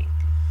undead being.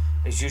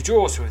 As you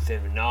draw to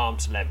within an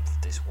arm's length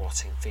of this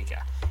watting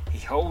figure, he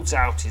holds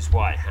out his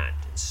right hand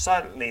and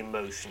silently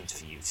motions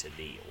for you to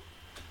kneel.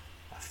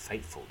 A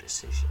fateful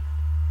decision.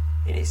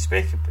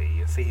 Inexplicably,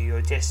 you feel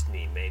your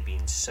destiny may be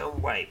in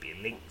some way be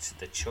linked to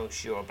the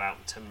choice you're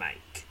about to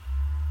make.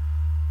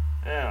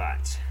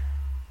 Alright.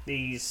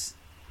 These...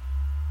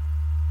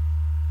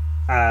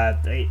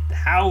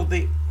 how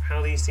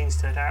these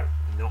things turned out,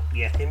 not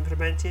yet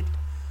implemented,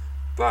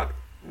 but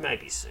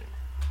maybe soon.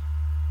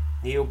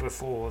 Kneel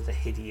before the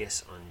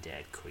hideous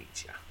undead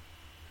creature.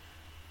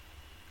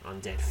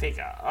 Undead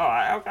figure.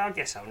 Alright, I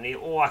guess I'll kneel,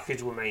 or I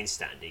could remain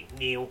standing.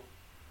 Kneel.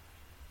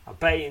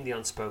 Obeying the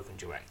unspoken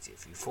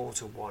directive, you fall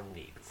to one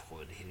knee before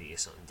the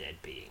hideous undead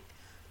being.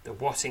 The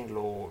Watting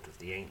Lord of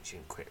the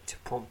ancient crypt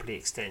promptly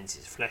extends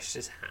his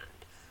fleshless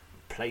hand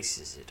and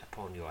places it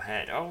upon your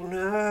head. Oh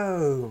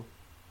no!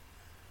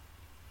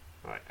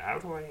 Right, how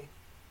do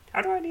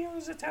I kneel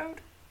as a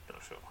toad?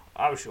 Not sure.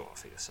 I'm sure I'll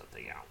figure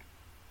something out.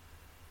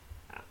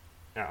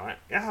 Alright.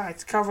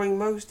 It's covering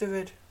most of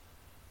it.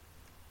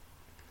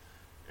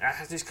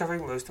 It's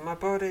covering most of my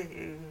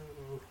body.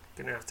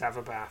 Gonna have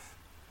a bath.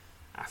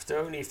 After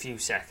only a few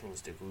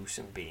seconds, the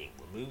gruesome being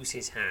removes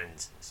his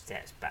hands and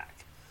steps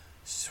back,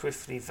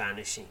 swiftly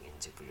vanishing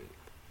into gloom.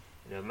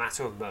 In a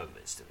matter of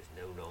moments, there is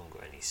no longer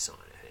any sign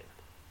of him.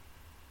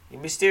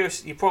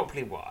 You're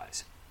promptly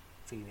wise,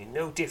 feeling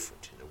no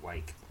different in the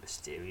wake of the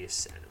mysterious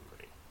ceremony.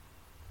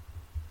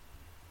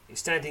 You're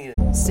standing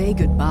in... Say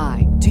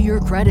goodbye to your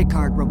credit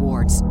card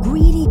rewards.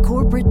 Greedy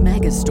corporate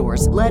mega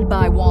stores, led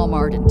by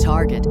Walmart and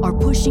Target, are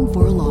pushing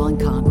for a law in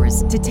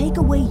Congress to take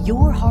away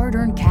your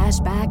hard-earned cash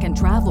back and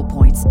travel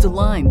points to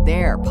line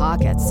their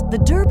pockets. The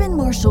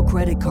Durbin-Marshall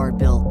credit card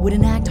bill would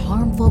enact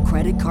harmful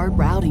credit card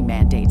routing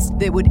mandates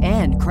that would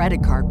end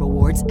credit card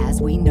rewards as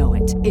we know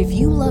it. If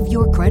you love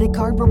your credit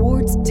card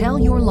rewards, tell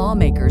your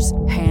lawmakers,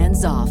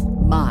 hands off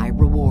my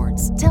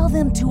rewards. Tell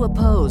them to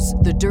oppose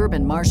the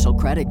Durbin-Marshall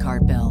credit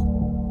card bill.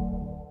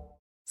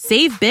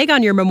 Save big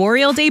on your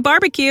Memorial Day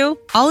barbecue,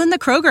 all in the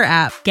Kroger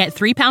app. Get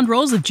 3-pound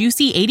rolls of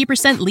juicy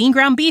 80% lean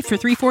ground beef for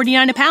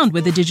 $3.49 a pound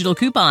with a digital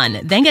coupon.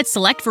 Then get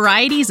select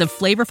varieties of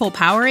flavorful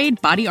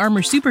Powerade, Body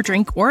Armor Super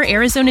Drink, or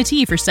Arizona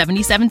tea for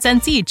 77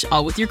 cents each,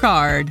 all with your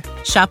card.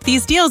 Shop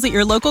these deals at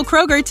your local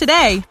Kroger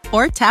today,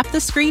 or tap the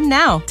screen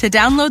now to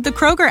download the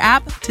Kroger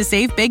app to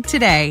save big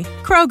today.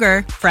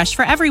 Kroger, fresh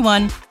for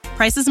everyone.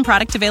 Prices and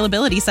product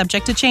availability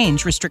subject to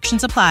change.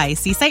 Restrictions apply.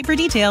 See site for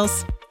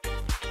details.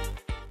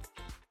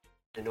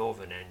 The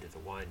northern end of the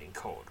winding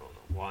corridor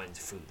that winds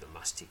through the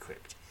musty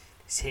crypt.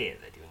 It is here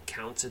that you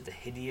encountered the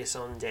hideous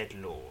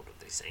undead lord of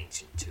this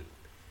ancient tomb.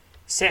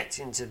 Set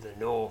into the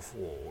north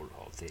wall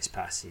of this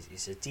passage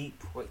is a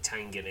deep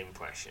rectangular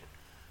impression.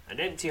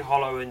 An empty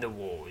hollow in the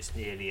wall is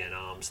nearly an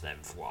arm's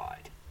length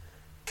wide.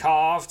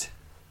 Carved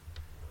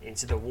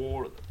into the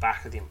wall at the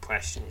back of the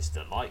impression is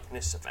the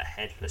likeness of a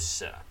headless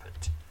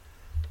serpent.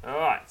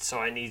 Alright, so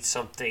I need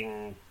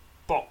something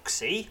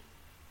boxy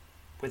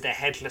with a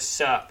headless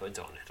serpent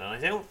on it, and I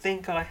don't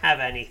think I have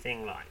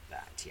anything like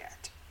that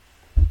yet.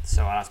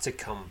 So I'll have to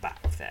come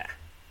back there.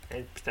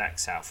 Head back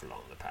south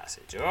along the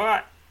passage.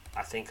 Alright,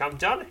 I think I'm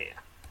done here.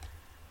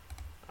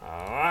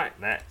 Alright,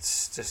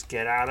 let's just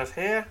get out of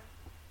here.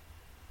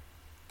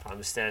 Climb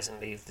the stairs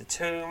and leave the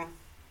tomb.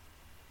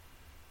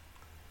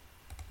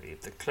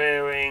 Leave the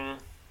clearing.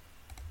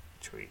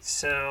 Retreat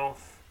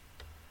south.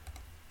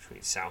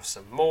 Retreat south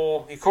some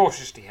more. You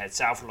cautiously head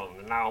south along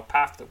the narrow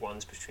path that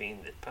runs between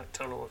the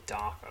tunnel of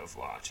dark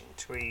overarching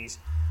trees.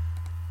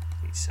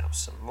 Retreat south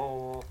some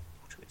more.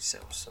 Retreat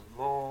south some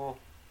more.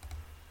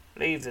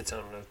 Leave the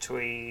tunnel of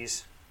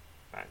trees.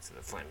 Back to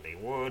the friendly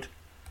wood.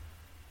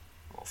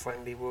 More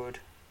friendly wood.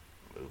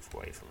 Move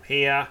away from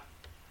here.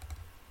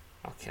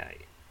 Okay.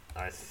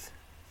 I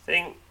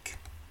think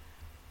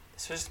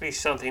it's supposed to be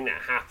something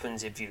that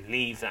happens if you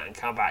leave that and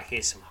come back.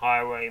 Here's some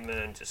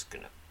highwaymen. Just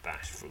gonna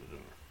bash through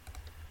them.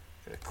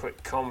 Gonna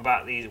quick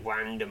combat these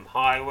random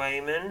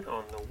highwaymen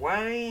on the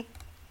way.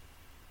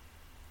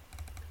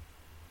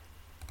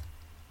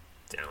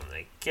 Down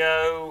they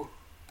go.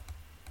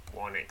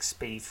 1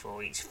 XP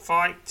for each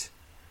fight.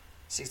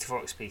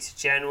 64 XP to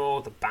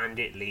general. The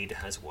bandit leader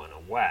has run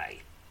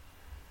away.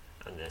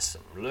 And there's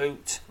some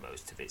loot.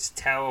 Most of it's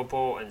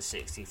terrible. And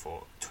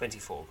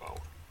 24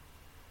 gold.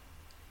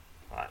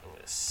 Right, I'm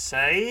going to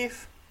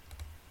save.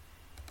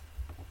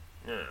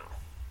 Now,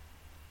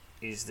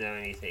 is there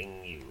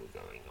anything new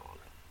going on?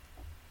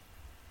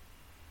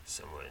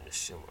 Somewhere in the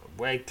Summer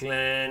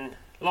Weglen.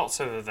 Lots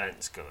of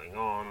events going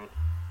on.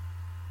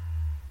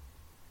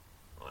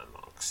 I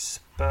mark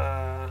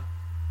Spur.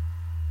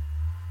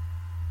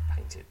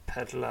 Painted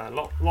Peddler.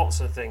 Lots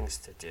of things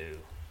to do.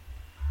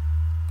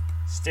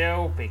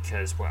 Still,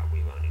 because, well,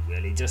 we've only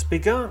really just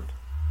begun.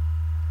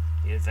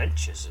 The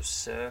Adventures of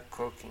Sir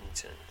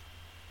Croakington.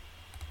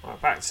 Right,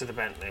 back to the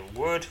Bentlimb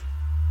Wood.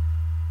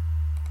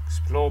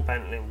 Explore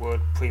Bentlimb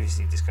Wood.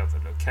 Previously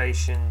discovered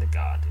location. The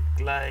guarded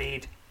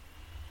glade.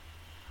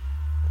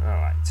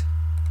 Alright.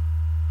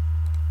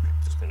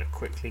 Just going to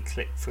quickly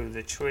click through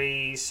the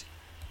trees.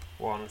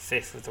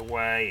 1/5 of the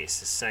way. It's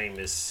the same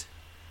as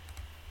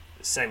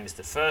the same as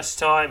the first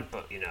time,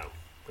 but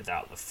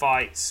without the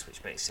fights,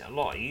 which makes it a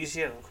lot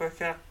easier and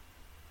quicker.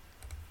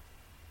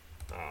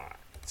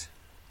 Alright,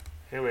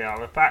 here we are,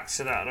 we're back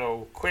to that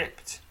old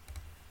crypt.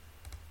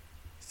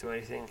 Is there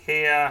anything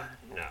here?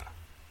 No.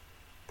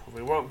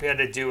 Probably won't be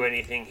able to do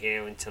anything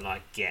here until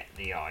I get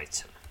the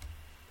item.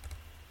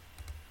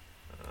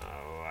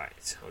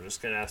 Alright, I'm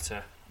just going to have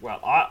to... Well,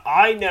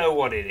 I know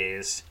what it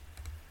is.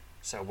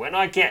 So when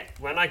I get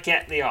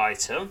the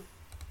item,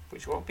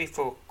 which won't be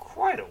for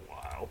quite a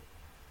while,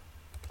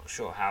 not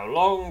sure how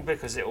long,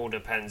 because it all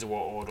depends on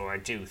what order I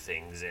do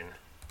things in.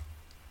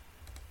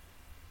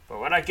 But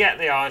when I get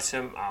the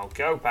item, I'll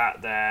go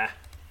back there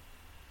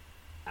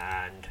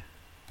and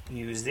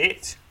use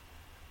it.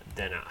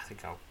 Then I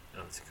think I'll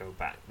have to go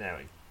back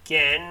there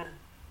again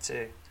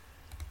to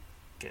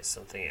get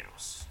something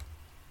else.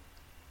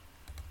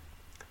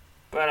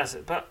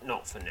 But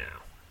not for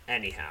now.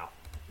 Anyhow,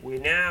 we're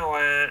now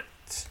at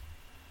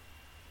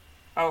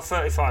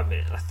 35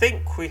 minutes. I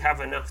think we have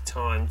enough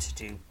time to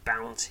do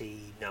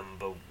bounty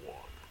number 1.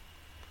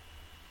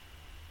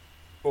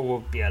 Or we'll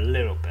be a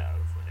little bit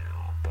over an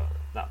hour, but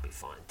that'll be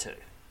fine too.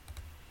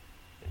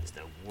 There's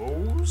no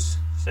rules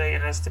saying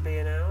it has to be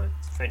an hour.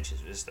 Adventures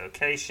with this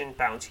location.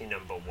 Bounty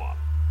number 1.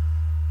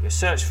 Your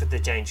search for the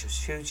dangerous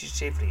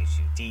fugitive leads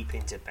you deep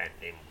into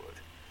Bentlimb Wood.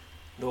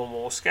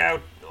 Normal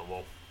scale,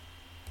 normal.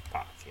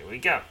 But here we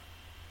go.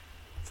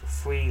 For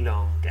 3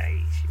 long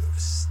days you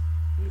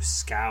have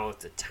scoured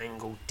the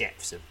tangled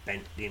depths of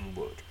Bentlimb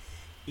Wood,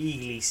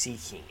 eagerly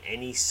seeking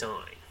any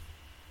sign.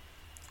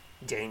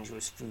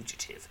 Dangerous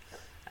fugitive,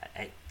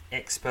 an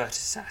expert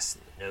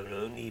assassin known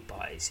only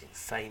by his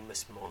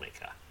infamous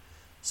moniker,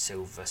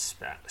 Silver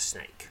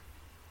Snake.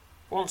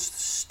 Once the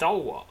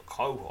stalwart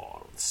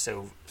cohort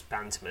of the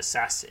Bentlimb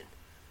assassin,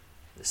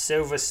 the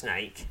Silver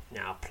Snake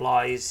now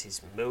plies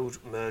his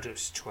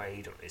murderous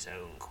trade on his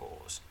own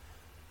cause,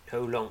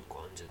 no longer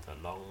under the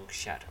long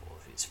shadow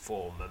of his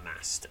former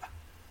master.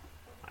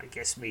 I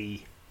guess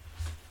me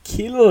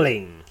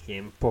killing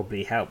him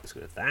probably helps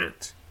with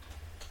that.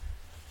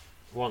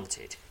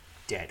 Wanted,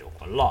 dead or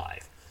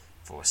alive,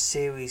 for a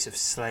series of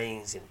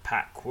slayings in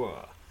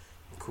Pakwa,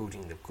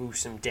 including the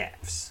gruesome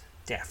death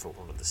of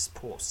one of the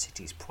port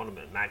city's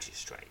prominent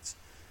magistrates.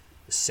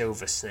 The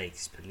Silver Snake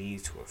is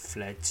believed to have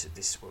fled to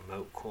this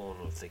remote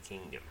corner of the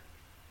kingdom.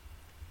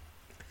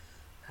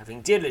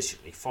 Having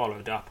diligently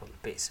followed up on the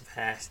bits of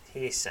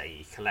hearsay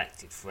he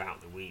collected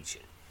throughout the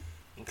region,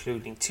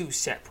 including 2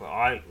 separate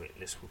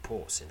eyewitness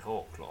reports in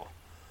Hawklaw,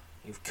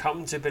 you've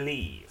come to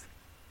believe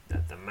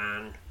that the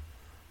man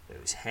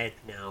whose head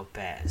now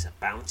bears a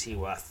bounty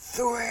worth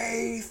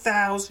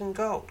 3,000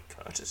 gold,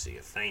 courtesy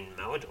of Thane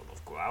Maladon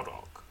of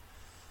Groudog,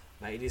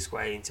 made his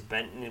way into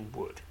Bentlimb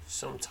Wood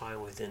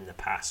sometime within the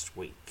past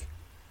week.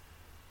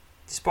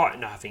 Despite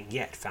not having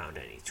yet found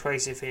any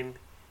trace of him,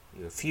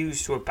 you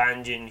refuse to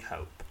abandon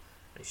hope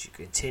as you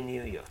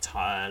continue your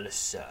tireless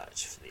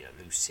search for the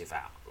elusive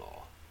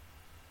outlaw.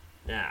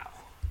 Now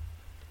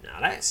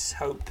let's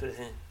hope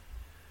that...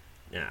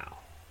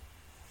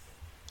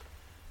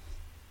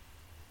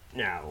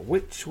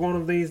 which one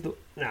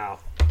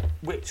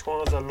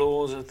of the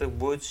laws of the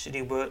woods should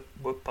he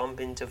bump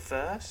into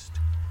first?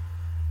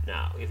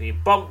 Now, if he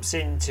bumps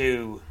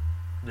into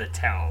the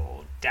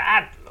Tell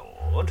Dad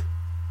Lord,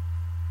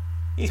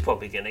 he's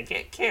probably going to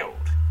get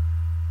killed.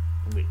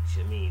 Which,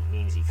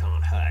 means he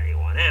can't hurt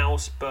anyone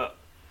else, but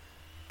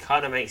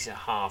kind of makes it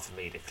hard for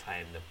me to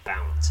claim the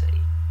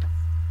bounty.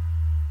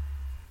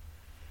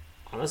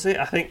 Honestly,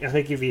 I think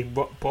if he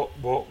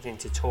walked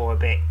into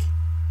Torabek,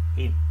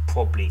 he'd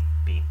probably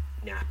be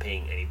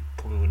napping, and he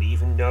probably wouldn't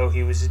even know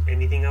he was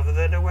anything other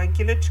than a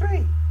regular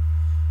tree.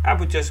 I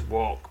would just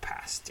walk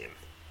past him.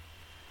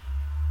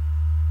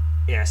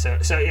 Yeah, so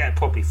yeah, it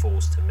probably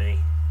falls to me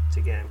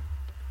to get him.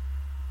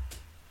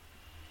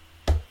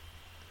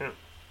 Okay.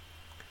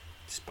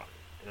 Despite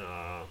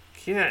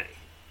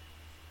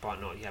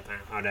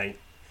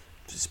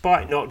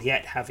not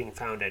yet having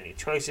found any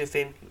trace of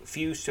him, you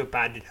refuse to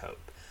abandon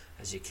hope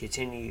as you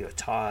continue your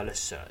tireless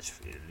search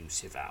for the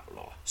elusive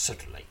outlaw.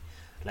 Suddenly,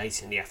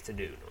 late in the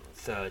afternoon on the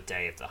 3rd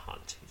day of the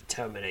hunt, your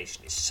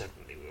determination is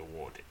suddenly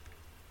rewarded.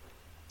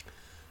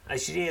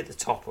 As you near the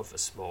top of a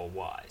small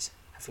rise,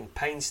 having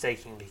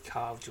painstakingly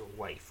carved your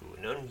way through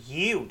an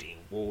unyielding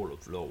wall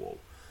of laurel,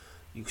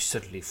 you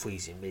suddenly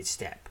freeze in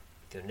mid-step.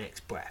 With your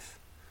next breath,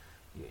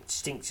 you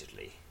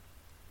instinctively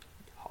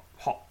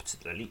hop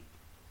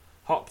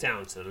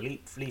down to the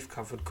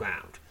leaf-covered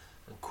ground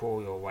and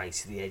crawl your way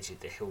to the edge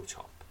of the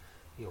hilltop,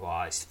 your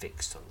eyes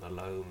fixed on the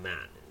low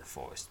man in the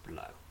forest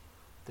below.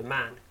 The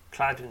man,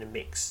 clad in a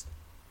mix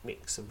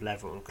of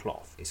leather and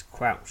cloth, is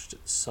crouched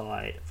at the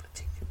side of a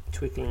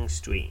twinkling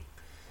stream,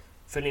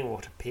 filling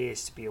what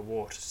appears to be a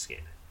water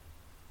skin.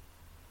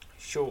 A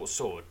short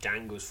sword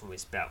dangles from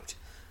his belt,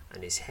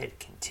 and his head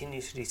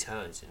continuously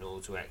turns in all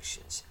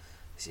directions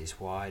as his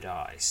wide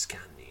eyes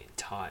scan the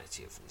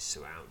entirety of his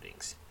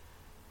surroundings.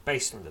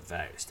 Based on the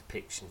various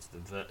depictions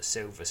of the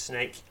Silver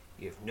Snake,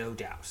 you have no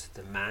doubt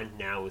the man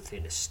now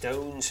within a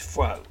stone's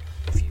throw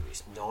of you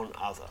is none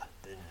other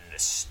than a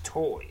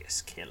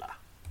notorious killer.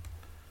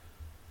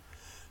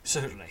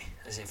 Suddenly,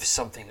 as if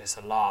something has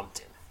alarmed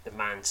him, the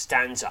man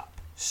stands up,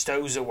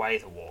 stows away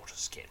the water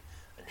skin,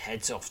 and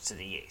heads off to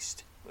the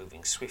east,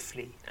 moving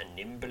swiftly and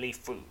nimbly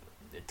through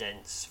the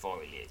dense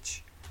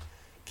foliage.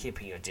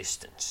 Keeping your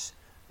distance,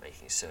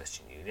 making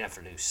certain you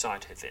never lose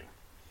sight of him,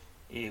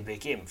 you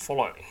begin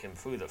following him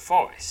through the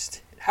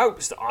forest, in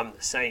hopes that I'm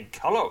the same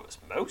colour as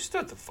most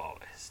of the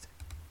forest.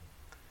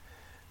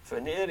 For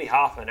nearly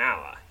half an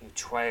hour you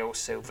trail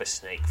Silver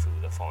Snake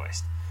through the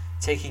forest,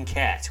 taking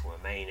care to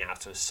remain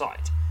out of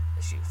sight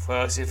as you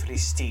furtively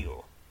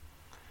steal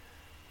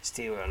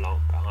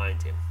along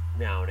behind him.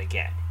 Now and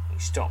again he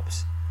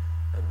stops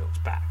and looks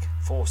back,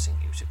 forcing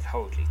you to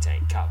coldly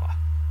take cover.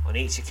 On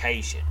each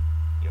occasion,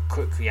 your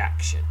quick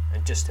reaction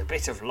and just a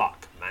bit of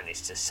luck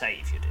managed to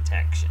save your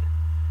detection.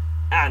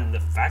 And the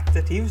fact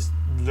that he was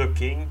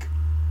looking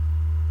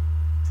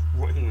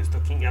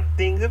at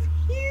things of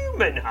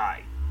human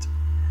height.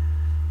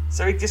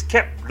 So he just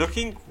kept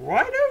looking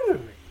right over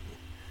me.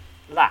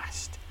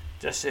 Last,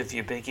 just as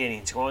you're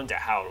beginning to wonder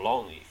how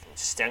long you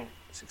can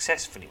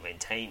successfully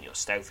maintain your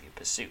stealthy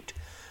pursuit,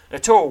 a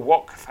tall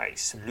rock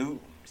face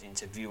looms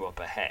into view up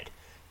ahead.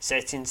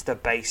 Set into the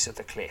base of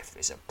the cliff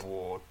is a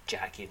broad,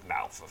 jagged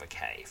mouth of a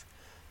cave.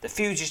 The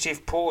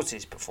fugitive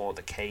pauses before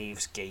the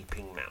cave's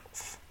gaping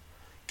mouth,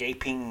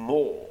 gaping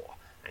more,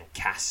 and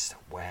casts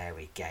a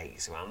wary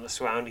gaze around the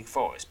surrounding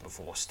forest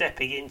before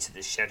stepping into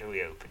the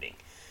shadowy opening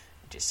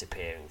and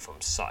disappearing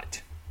from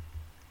sight.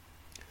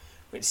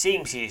 It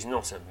seems he is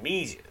not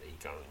immediately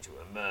going to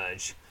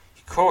emerge.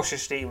 You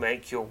cautiously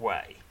make your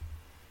way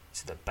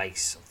to the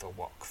base of the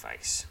rock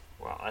face.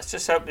 Well, let's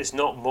just hope there's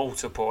not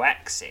multiple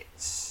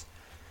exits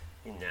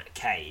in that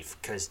cave,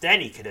 because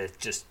then he could have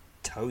just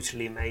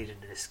totally made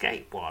an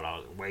escape while I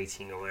was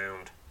waiting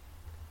around.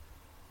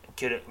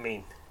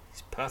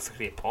 It's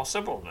perfectly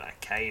possible that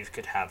a cave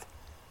could have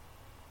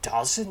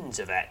dozens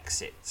of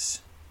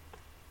exits.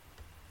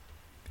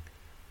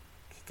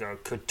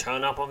 Could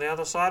turn up on the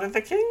other side of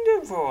the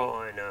kingdom for all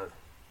I know.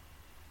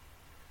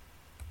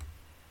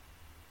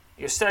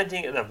 You're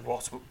standing at the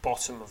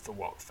bottom of the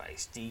rock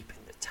face, deep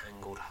in the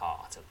tangled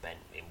heart of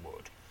Bentlimb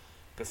Wood.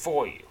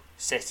 Before you,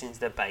 set into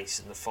the base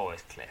of the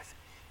forest cliff,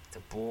 is the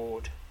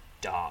broad,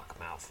 dark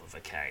mouth of a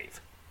cave.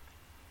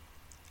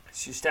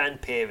 As you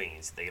stand peering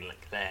into the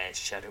glare,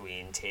 shadowy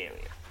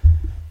interior,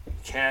 you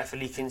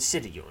carefully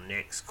consider your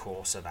next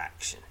course of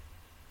action.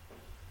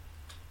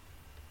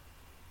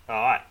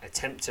 Alright,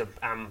 attempt to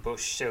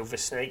ambush Silver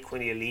Snake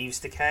when he leaves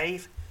the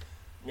cave.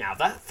 Now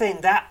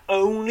that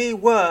only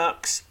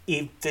works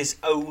if there's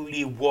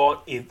only one,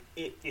 if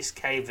this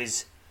cave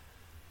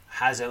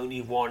has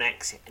only one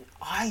exit. And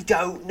I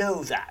don't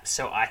know that,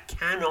 so I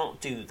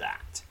cannot do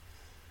that.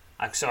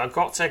 So I've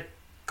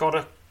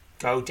gotta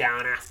go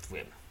down after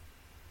him,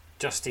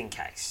 just in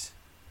case.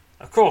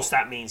 Of course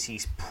that means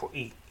he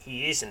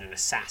isn't an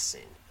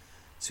assassin.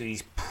 So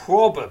he's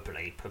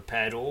probably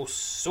prepared all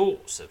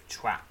sorts of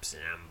traps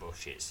and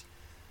ambushes.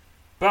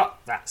 But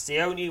that's the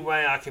only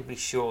way I can be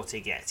sure to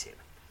get him.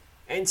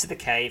 Enter the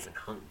cave and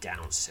hunt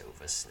down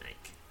Silver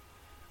Snake.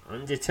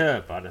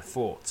 Undeterred by the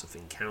thoughts of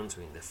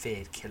encountering the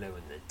feared killer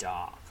in the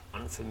dark,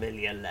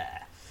 unfamiliar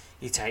lair,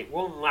 you take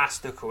one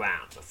last look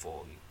around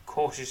before you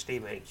cautiously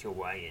make your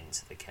way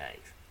into the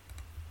cave.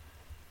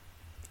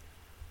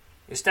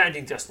 You're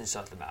standing just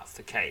inside the mouth of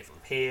the cave.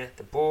 From here,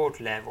 the broad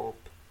level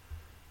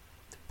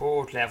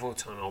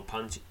tunnel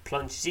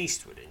plunges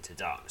eastward into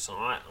darkness.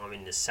 Alright, I'm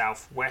in the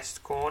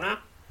southwest corner,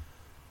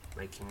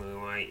 making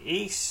my way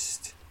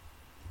east.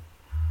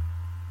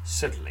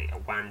 Suddenly,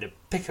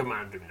 pick a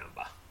random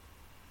number.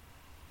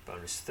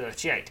 Bonus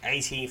 38,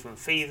 18 from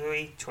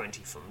thievery,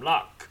 20 from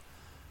luck.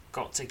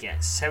 Got to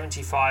get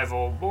 75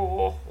 or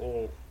more,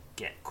 or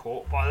get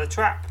caught by the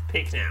trap.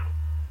 Pick now.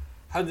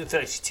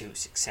 132,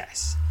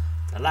 success.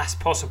 The last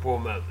possible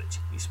moment,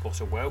 you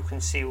spot a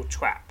well-concealed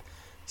trap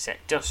set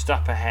just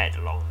up ahead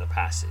along the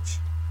passage.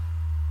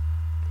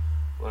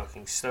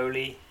 Working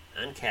slowly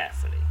and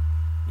carefully,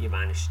 you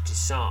manage to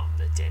disarm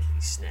the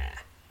deadly snare.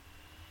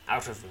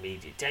 Out of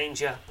immediate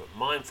danger, but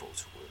mindful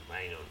to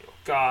remain on your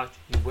guard,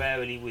 you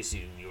warily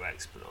resume your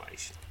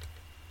exploration.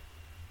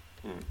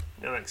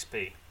 No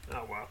XP.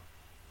 Oh well.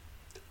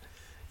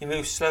 You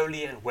move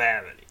slowly and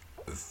warily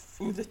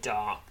through the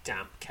dark,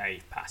 damp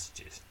cave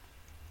passages.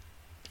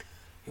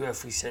 You have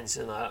every sense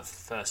of the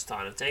first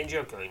sign of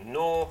danger, going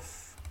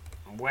north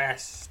and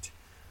west,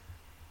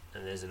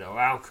 and there's a little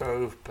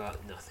alcove,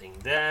 but nothing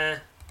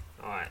there.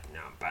 Alright,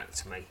 now I'm back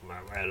to making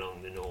my way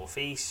along the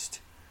northeast.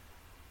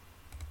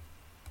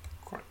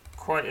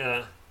 Quite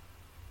a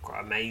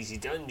mazy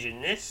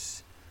dungeon,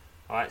 this.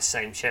 Alright,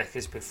 same check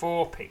as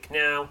before. Pick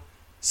now.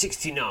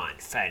 69,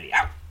 fairly.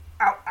 Ow,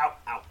 ow, ow,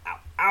 ow, ow,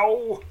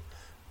 ow.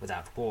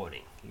 Without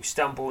warning, you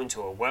stumble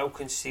into a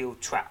well-concealed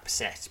trap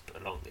set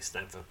along this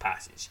length of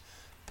passage.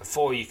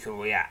 Before you can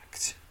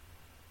react,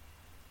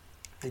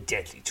 the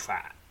deadly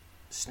trap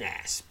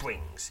snare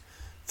springs,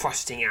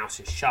 thrusting out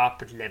a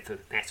sharpened lever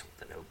of metal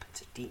that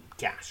opens a deep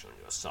gash on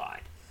your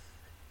side.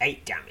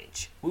 8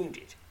 damage,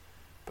 wounded,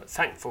 but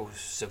thankful to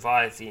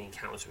survive the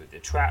encounter with the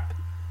trap,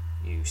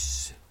 you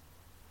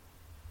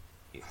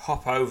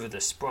hop over the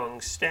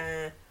sprung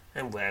stair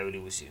and warily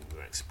resume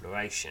your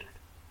exploration.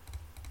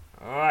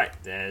 Alright,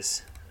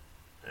 there's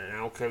an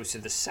alcove to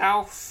the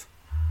south.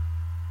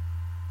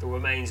 The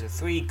remains of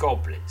 3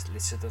 goblins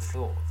litter the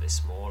floor of this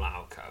small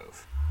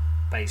alcove.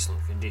 Based on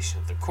the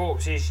condition of the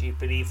corpses, you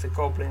believe the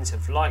goblins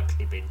have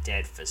likely been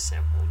dead for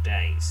several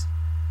days.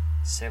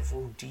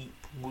 Several deep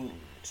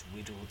wounds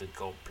riddle the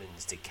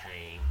goblins'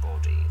 decaying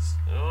bodies.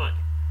 Alright,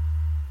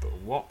 but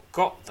what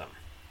got them?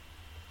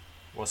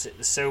 Was it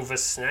the silver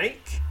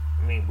snake?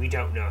 I mean, we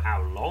don't know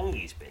how long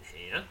he's been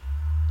here.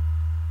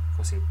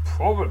 Because he'd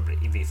probably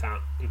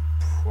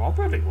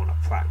want to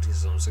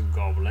practice on some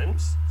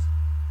goblins.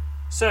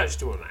 Search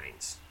the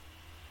remains.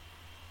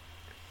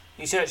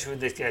 You search for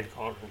the dead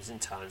goblins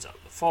and turns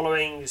up the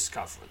following.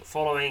 Discover the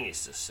following.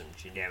 It's just some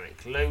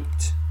generic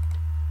loot.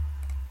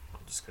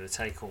 I'm just going to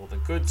take all the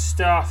good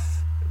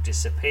stuff. It'll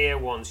disappear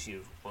once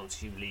you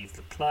leave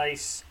the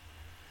place.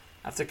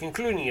 After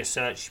concluding your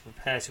search, you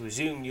prepare to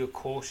resume your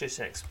cautious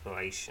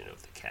exploration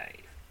of the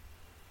cave.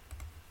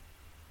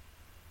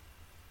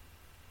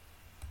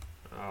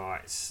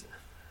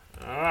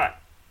 Alright,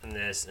 and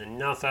there's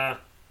another.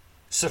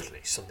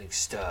 Suddenly, something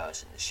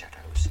stirs in the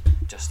shadows,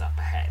 just up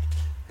ahead.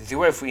 With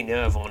your every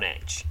nerve on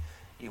edge,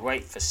 you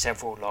wait for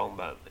several long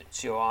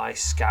moments, your eyes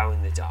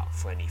scouring the dark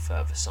for any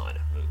further sign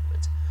of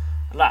movement.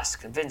 At last,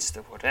 convinced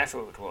that whatever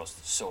it was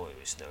that saw you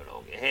is no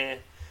longer here,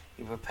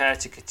 you prepare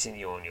to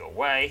continue on your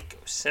way, go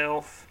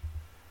south.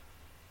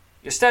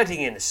 You're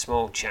standing in a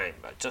small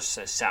chamber just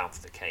to the south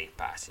of the cave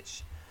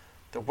passage.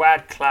 The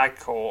wad-clad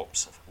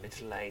corpse of a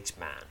middle-aged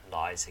man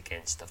lies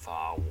against the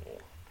far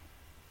wall.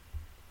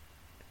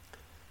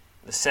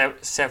 The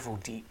several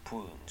deep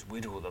wounds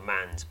riddle the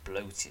man's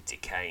bloated,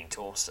 decaying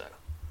torso.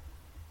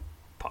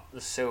 But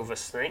the silver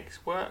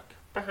snake's work,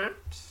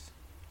 perhaps?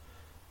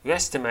 You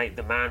estimate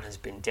the man has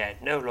been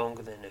dead no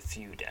longer than a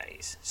few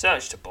days.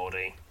 Search the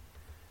body.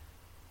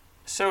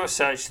 So a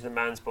search of the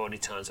man's body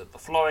turns up the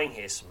following.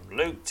 Here's some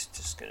loot.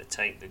 Just going to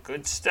take the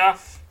good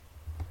stuff.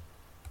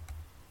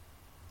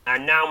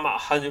 And now I'm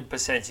at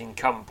 100%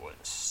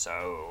 encumbrance,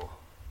 so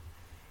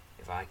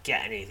if I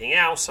get anything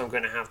else, I'm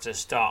going to have to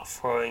start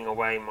throwing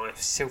away my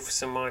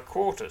scythes and my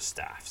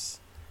quarterstaffs.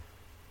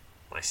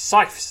 My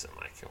scythes and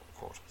my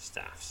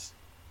quarterstaffs.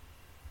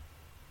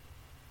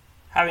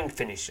 Having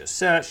finished your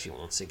search, you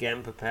once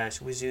again prepare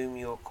to resume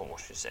your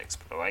cautious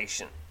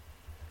exploration.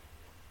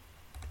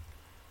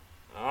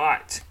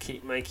 Alright,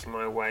 keep making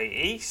my way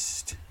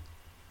east.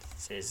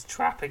 There's a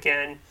trap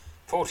again.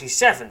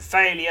 47,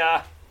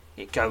 failure.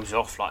 It goes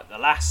off like the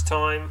last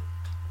time.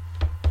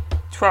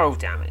 12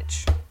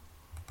 damage.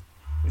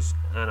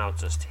 And I'll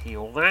just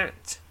heal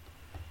that.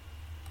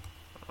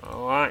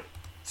 Alright.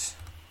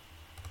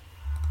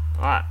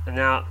 Alright, and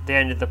now at the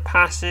end of the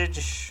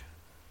passage,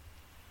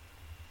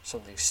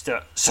 suddenly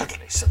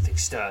something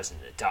stirs in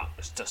the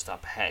darkness just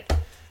up ahead.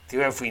 With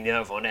your every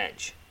nerve on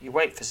edge, you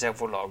wait for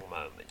several long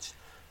moments,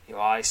 your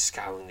eyes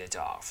scouring the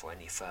dark for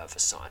any further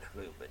sign of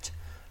movement.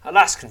 At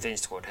last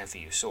convinced whatever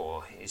you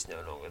saw is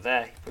no longer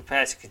there, you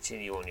prepare to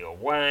continue on your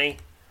way.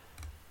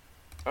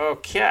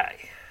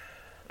 Okay.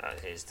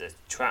 Here's the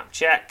trap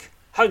check.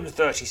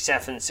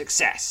 137,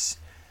 success.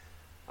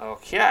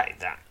 Okay,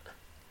 that.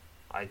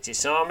 I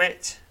disarm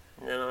it,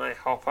 and then I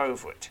hop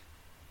over it.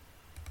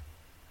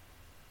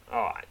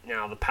 Alright,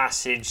 now the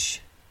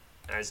passage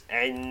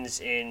ends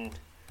in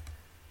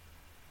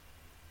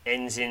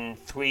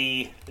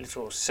 3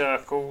 little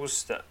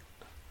circles that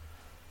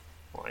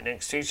are right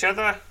next to each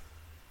other.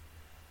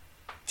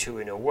 2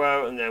 in a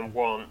row, and then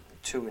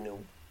 2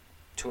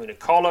 in a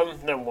column,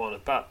 then one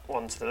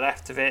to the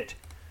left of it.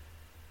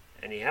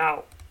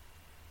 Anyhow,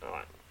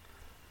 alright.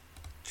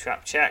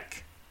 Trap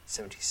check,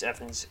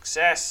 77,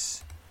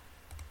 success.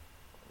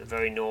 The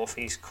very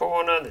northeast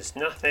corner, there's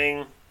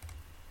nothing.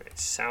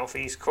 It's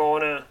southeast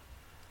corner.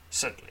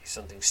 Suddenly,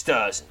 something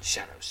stirs in the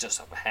shadows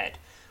just up ahead.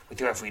 With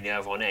your every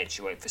nerve on edge,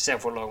 you wait for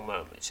several long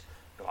moments,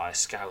 your eyes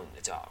scouring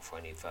the dark for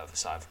any further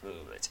sign of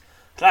movement.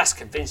 At last,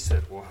 convinced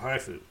that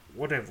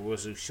whatever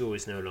was sure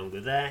is no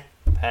longer there,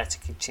 prepare to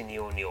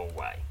continue on your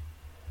way.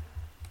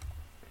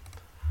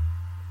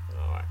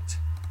 Alright.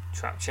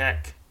 Trap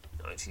check,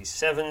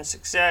 97,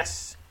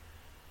 success.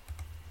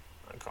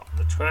 I got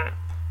the trap.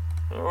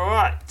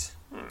 Alright.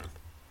 Wait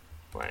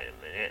a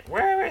minute,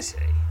 where is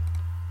he?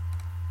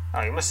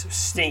 Oh, he must have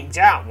sneaked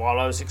out while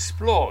I was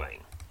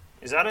exploring.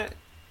 Is that it?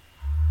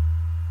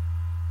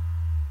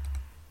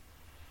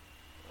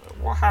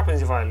 What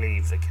happens if I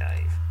leave the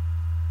cave?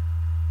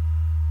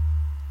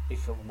 You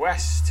can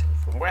west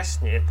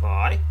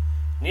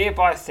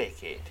nearby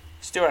thicket,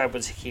 still able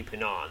to keep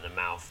an eye on the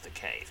mouth of the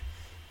cave.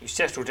 You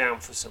settle down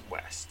for some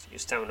rest. Your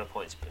stamina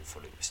points have been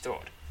fully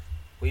restored.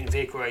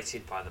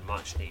 Reinvigorated by the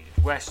much needed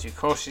rest, you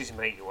cautiously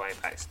make your way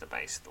back to the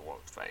base of the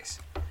rock face.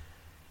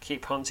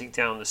 Keep hunting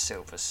down the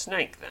silver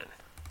snake then.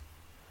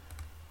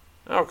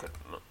 Okay.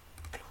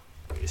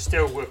 It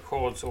still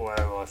records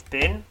where I've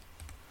been.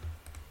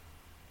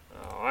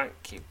 Alright,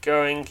 keep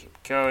going,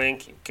 keep going,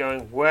 keep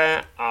going.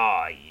 Where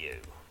are you,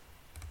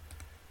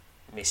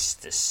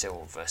 Mr.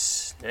 Silver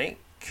Snake?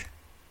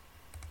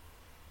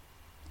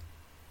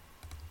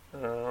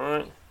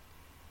 Alright.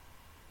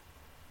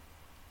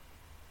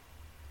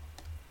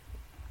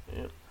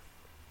 Yep.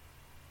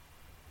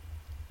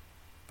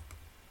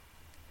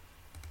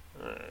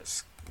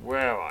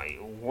 Where are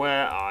you?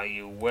 Where are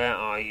you? Where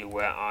are you?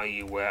 Where are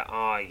you? Where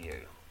are you?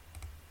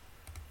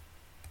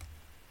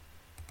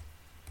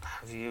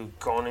 Have you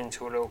gone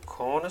into a little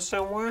corner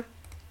somewhere?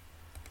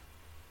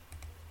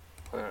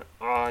 Where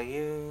are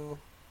you?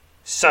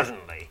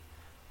 Suddenly,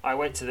 I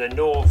went to the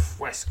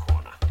northwest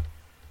corner.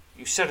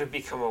 You suddenly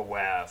become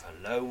aware of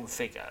a lone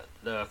figure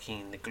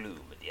lurking in the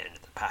gloom at the end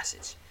of the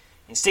passage.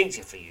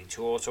 Instinctively, you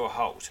draw to a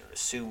halt and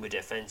assume a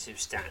defensive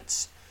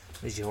stance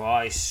as your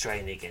eyes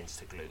strain against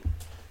the gloom,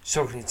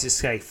 struggling to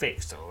stay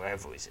fixed on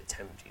whoever is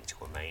attempting to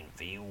remain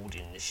veiled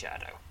in the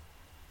shadow.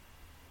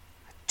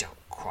 I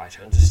don't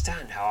quite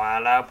understand how I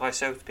allowed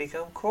myself to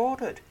become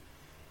cornered.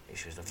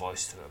 Issues the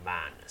voice of a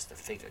man as the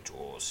figure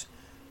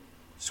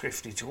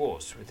swiftly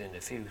draws within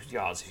a few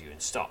yards of you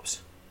and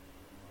stops.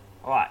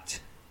 Alright,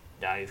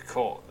 now you've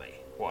caught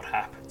me. What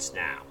happens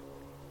now?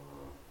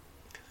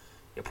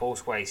 Your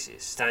pulse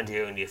races, standing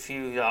only a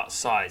few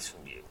yards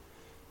from you,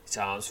 his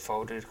arms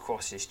folded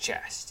across his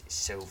chest, his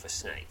silver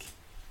snake.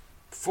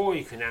 Before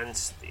you can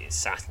answer the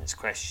assassin's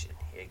question,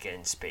 he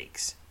again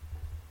speaks.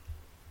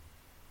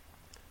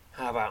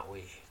 How about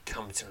we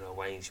come to an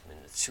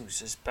arrangement that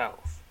suits us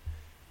both?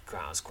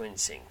 Growls,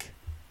 grimacing.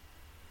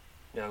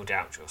 No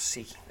doubt you're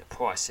seeking the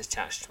price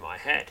attached to my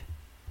head.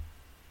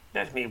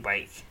 Let me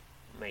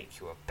make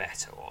you a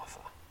better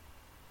offer.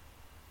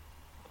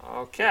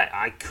 Okay,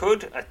 I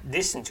could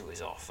listen to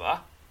his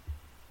offer.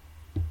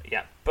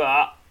 Yeah,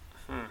 but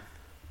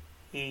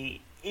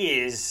he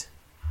is...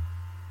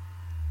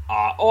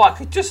 I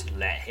could just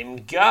let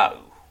him go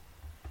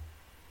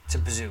to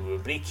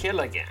presumably kill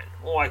again.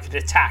 Or I could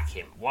attack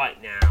him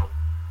right now.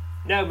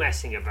 No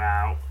messing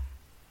about.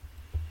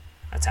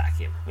 Attack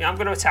him. Yeah, I'm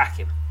going to attack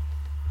him.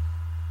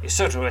 Your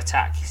sudden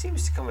attack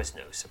seems to come as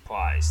no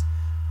surprise.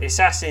 The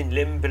assassin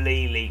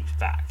limberly leaps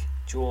back,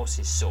 draws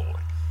his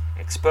sword,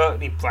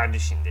 expertly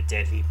brandishing the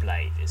deadly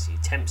blade as he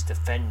attempts to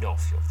fend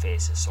off your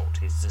fierce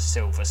assault. Is the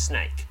silver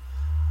snake.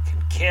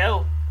 Can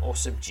kill or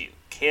subdue.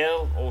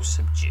 Kill or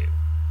subdue.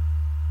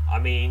 I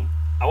mean,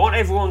 I want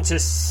everyone to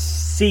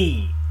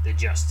see the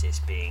justice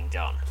being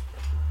done.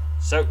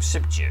 So,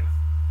 subdue.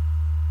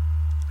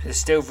 The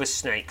silver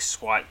snake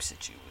swipes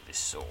at you with his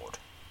sword.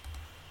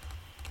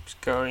 Keeps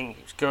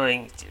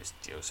going,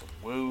 deals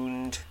a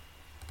wound.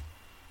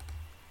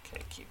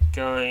 Okay, keep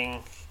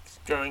going,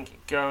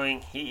 keep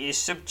going. He is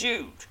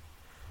subdued.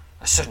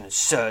 A sudden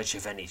surge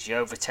of energy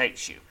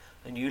overtakes you,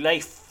 and you lay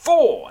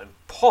 4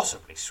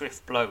 impossibly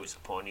swift blows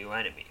upon your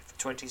enemy. For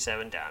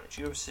 27 damage,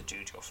 you have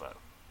subdued your foe.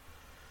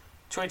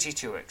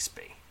 22 XP.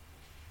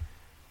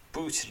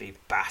 Brutally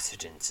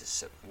battered into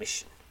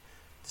submission,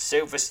 the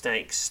silver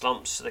snake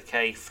slumps to the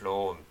cave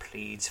floor and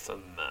pleads for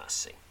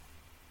mercy.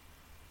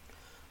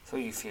 Though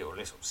you feel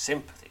little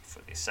sympathy for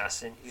the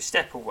assassin, you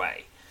step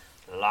away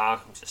and allow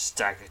him to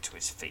stagger to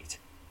his feet.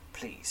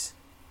 Please,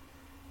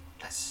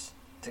 let's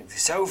think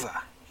this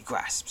over, he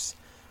grasps,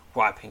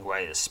 wiping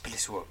away the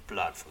splitter of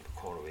blood from the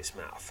corner of his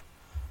mouth.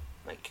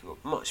 Make you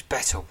a much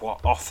better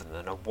offer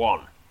than a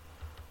one.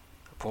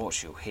 I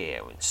brought you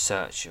here in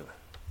search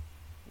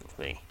of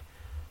me,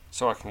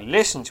 so I can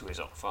listen to his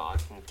offer. I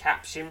can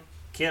catch him,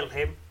 kill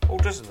him, or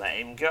just let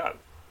him go.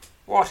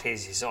 What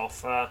is his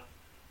offer?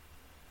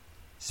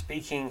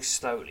 Speaking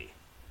slowly,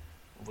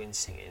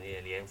 wincing at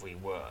nearly every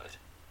word,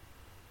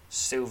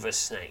 Silver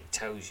Snake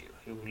tells you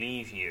he will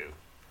leave you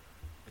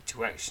with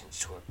directions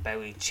to a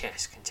buried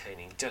chest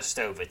containing just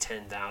over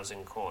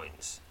 10,000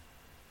 coins.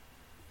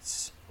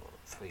 It's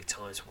 3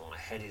 times what my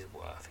head is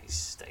worth, he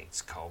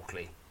states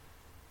coldly.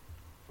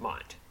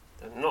 Mind,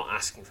 I'm not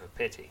asking for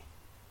pity,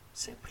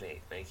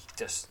 simply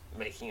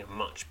making a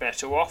much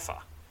better offer.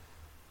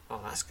 Oh,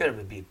 that's going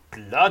to be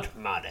blood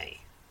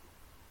money.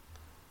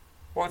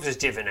 What does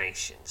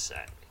divination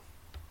say?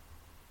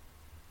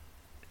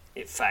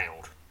 It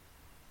failed.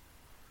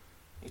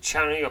 You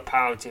channel your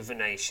power of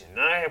divination,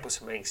 not able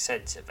to make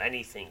sense of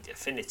anything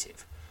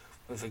definitive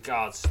with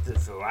regards to the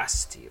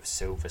veracity of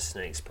Silver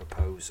Snake's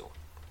proposal.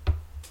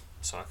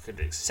 So I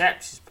could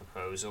accept his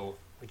proposal,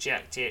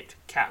 reject it,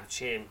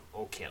 capture him,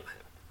 or kill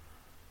him.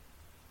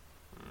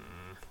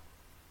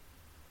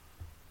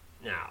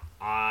 Now,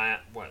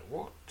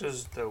 what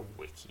does the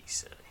wiki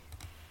say?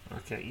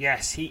 Okay,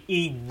 yes,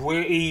 he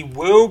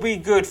will be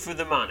good for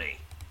the money.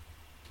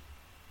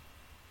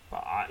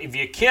 But if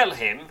you kill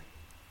him,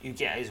 you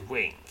get his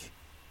wing.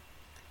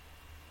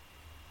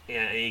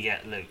 Yeah, you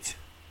get loot.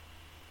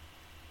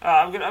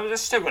 I'm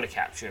still going to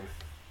capture him,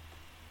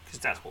 because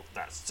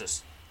that's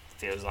just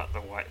feels like the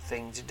right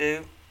thing to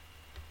do.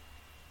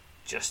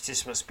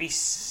 Justice must be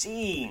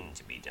seen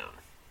to be done.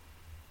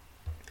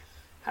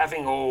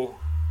 Having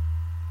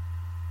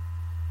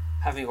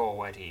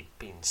already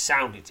been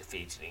soundly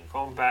defeated in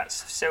combat,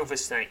 Silver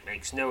Snake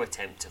makes no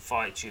attempt to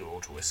fight you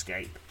or to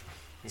escape.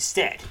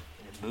 Instead,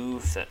 in a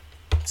move that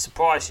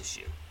surprises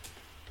you,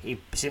 he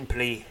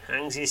simply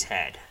hangs his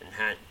head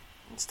and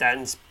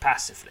stands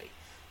passively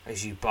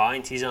as you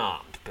bind his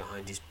arms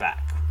behind his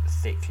back with a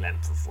thick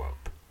length of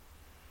rope.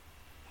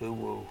 "Who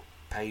will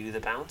pay you the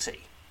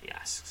bounty?" he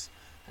asks,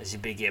 as you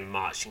begin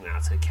marching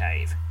out of the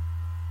cave.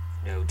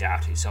 "No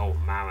doubt it's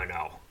old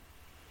Marinol.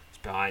 He's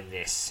behind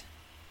this."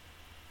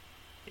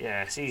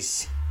 "Yes,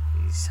 he's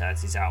had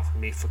his out for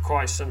me for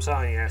quite some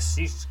time, yes.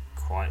 He's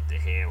quite the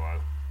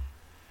hero."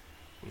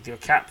 With your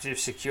captive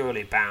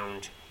securely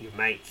bound, you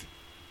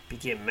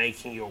begin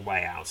making your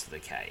way out of the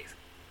cave.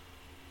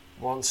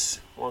 Once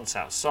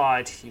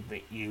outside,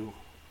 you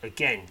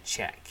again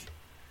check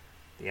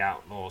the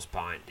outlaw's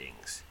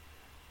bindings,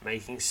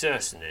 making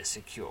certain they're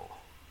secure,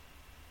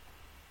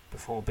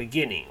 before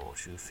beginning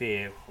what you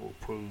fear will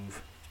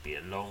prove to be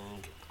a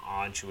long,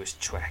 arduous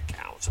trek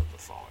out of the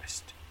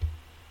forest.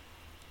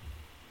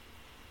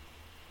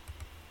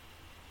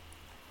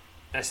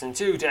 Less than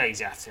 2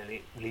 days after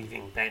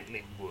leaving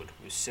Bentlimb Wood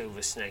with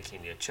Silver Snake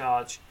in your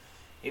charge,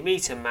 you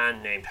meet a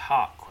man named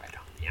Harqued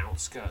on the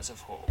outskirts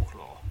of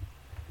Hawklaw.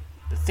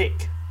 The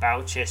thick,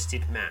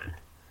 bow-chested man,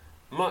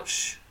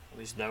 much of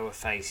his lower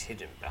face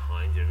hidden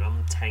behind an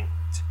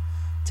unkempt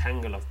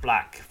tangle of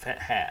black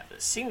hair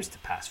that seems to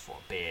pass for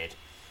a beard,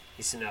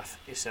 is an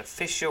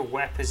official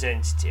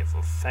representative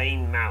of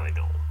Thane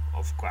Marinol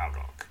of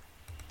Growdock.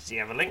 Does he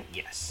have a link?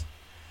 Yes.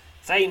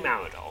 Thane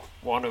Marinol,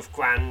 one of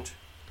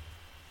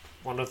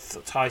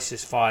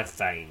Tice's 5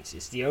 Thanes,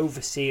 is the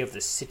overseer of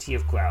the city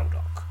of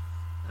Growdock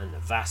and the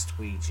vast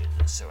region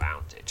that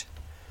surrounds it.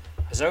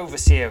 As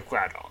overseer of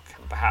Growdock,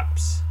 and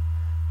perhaps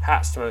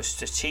the most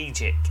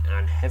strategic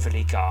and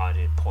heavily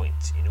guarded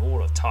point in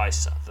all of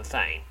Tysa, the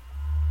Thane,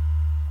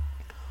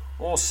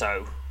 is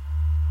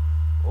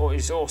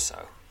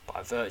also,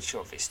 by virtue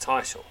of his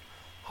title,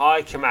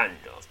 High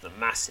Commander of the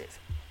massive,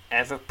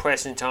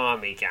 ever-present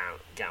army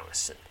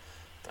garrison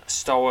that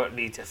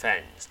stalwartly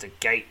defends the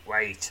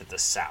gateway to the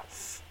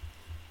south.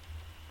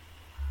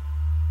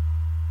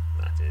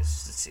 That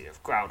is the city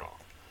of Growdock.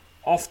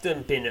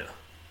 Often been at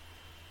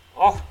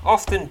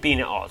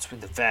odds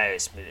with the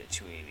various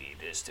military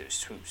leaders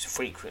whose troops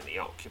frequently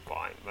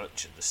occupy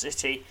much of the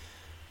city,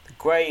 the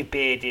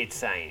grey-bearded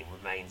Thane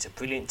remains a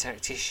brilliant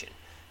tactician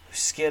whose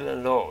skill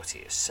and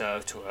loyalty have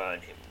served to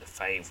earn him the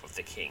favour of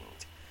the king.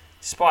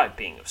 Despite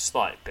being of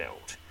slight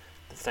build,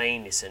 the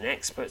Thane is an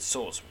expert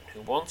swordsman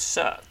who once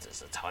served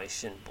as a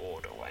Tyson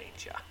border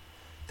ranger.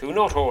 Though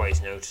not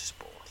always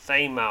noticeable,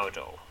 Thane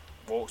Marinol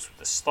walks with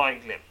a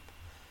slight limp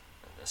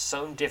and has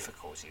some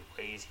difficulty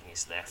raising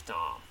his left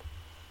arm.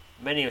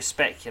 Many have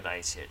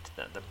speculated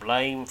that the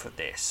blame for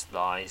this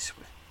lies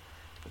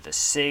with the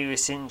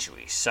serious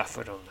injury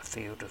suffered on the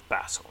field of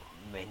battle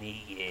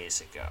many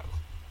years ago.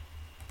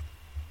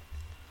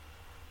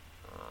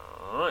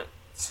 Alright.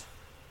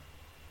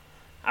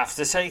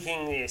 After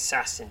taking the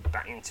assassin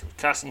back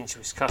into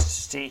his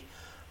custody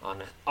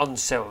and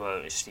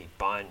unceremoniously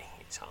binding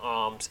his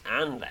arms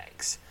and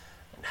legs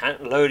and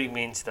loading him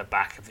into the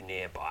back of a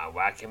nearby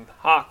wagon,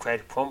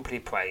 Harqued promptly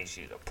pays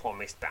you the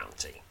promised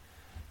bounty.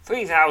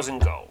 3,000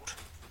 gold.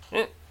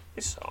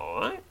 It's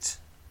alright.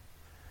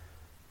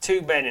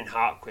 2 men in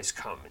Harqued's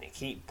company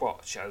keep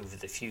watch over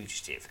the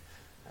fugitive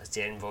as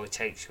the envoy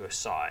takes you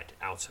aside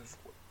out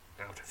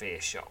of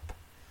earshot.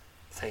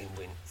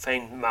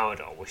 Thane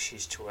Marinol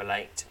wishes to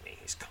relate to me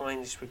his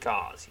kindest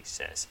regards, he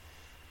says,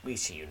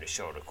 meeting you in the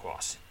shoulder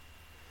cross.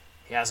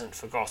 He hasn't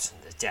forgotten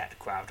the debt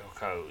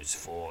Growdock owes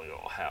for all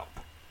your help.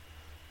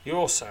 He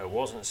also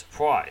wasn't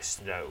surprised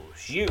to know it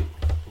was you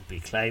who'd be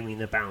claiming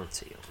the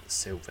bounty on the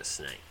Silver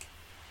Snake.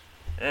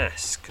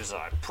 Yes, because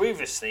I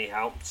previously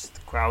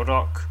helped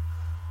Growdock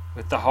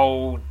with the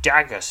whole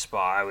Dagger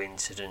Spire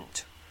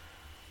incident,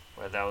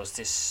 where there was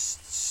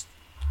this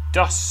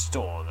dust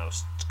storm that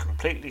was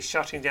completely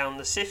shutting down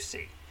the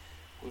city,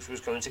 which was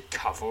going to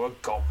cover a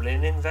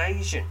goblin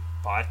invasion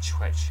by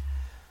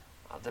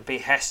at the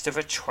behest of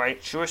a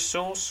treacherous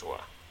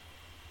sorcerer.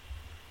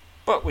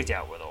 But we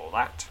dealt with all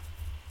that,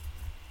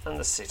 and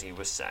the city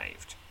was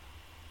saved.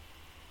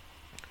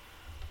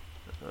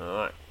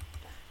 Alright.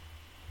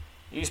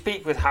 You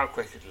speak with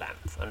Harqued at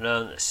length and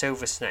learn that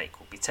Silver Snake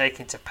will be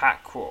taken to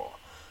Pakraw,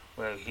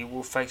 where he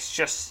will face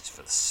justice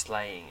for the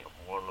slaying of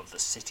one of the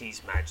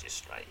city's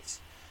magistrates.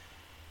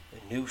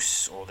 The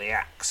noose or the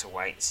axe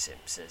awaits him,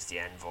 says the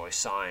envoy,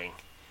 sighing.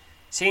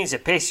 Seems a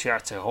pity you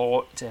had to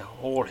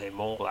haul him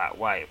all that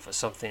way for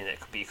something that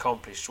could be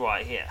accomplished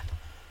right here.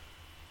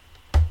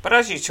 But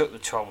as you took the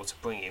trouble to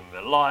bring him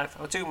alive,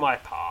 I'll do my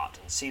part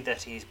and see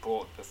that he is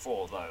brought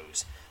before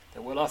those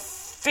that will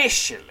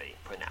officially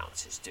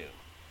pronounce his doom.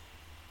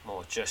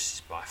 More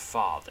justice by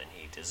far than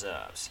he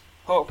deserves.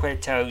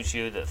 Harqued tells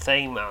you that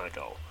Thane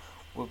Marinol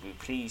would be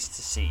pleased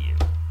to see you.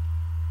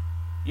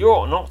 You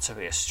ought not to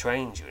be a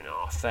stranger in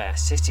our fair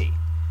city,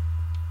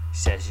 he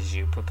says as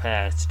you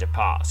prepare to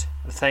depart.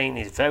 The Thane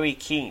is very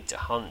keen to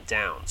hunt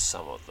down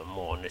some of the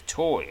more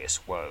notorious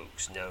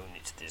rogues known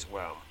to this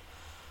realm.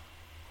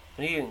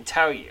 And he didn't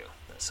tell you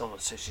that someone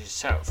such as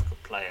yourself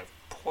could play a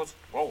important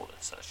role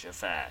in such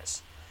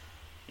affairs.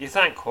 You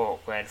thank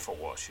Hawkred for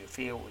what you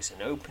feel is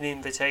an open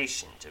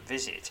invitation to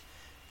visit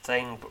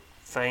Thane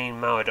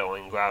Malador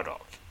in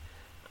Graudock,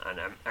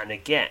 and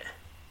again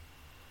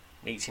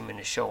meet him in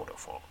the shoulder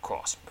for a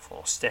cross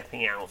before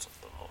stepping out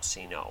of the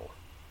mossy knoll.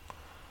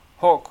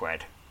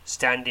 Hawkred,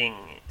 standing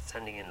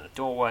in the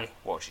doorway,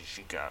 watches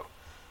you go,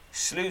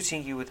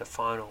 saluting you with a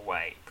final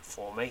wave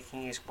before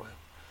making his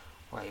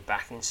way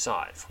back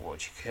inside for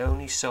what you can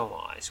only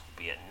surmise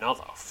will be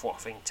another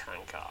frothing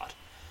tankard.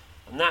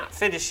 And that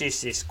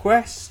finishes this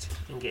quest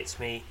and gets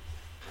me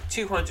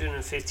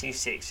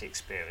 256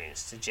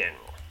 experience to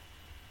general.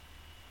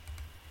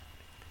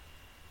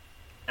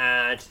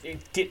 And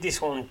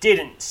this one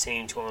didn't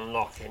seem to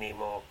unlock any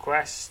more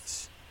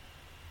quests.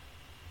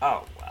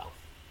 Oh well.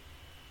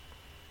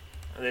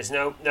 And there's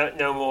no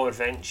more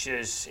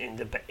adventures in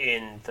the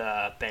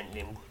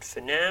Bentlimb Wood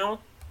for now.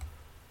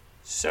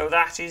 So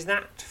that is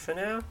that for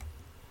now.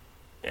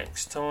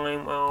 Next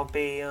time I'll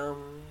be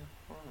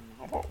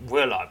what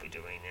will I be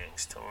doing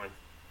next time?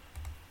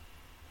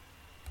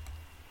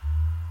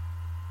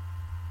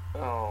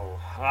 Oh,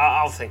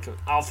 I'll think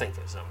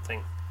of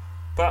something.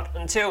 But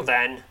until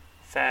then,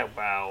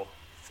 farewell,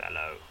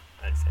 fellow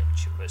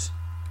adventurers.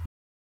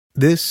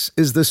 This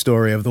is the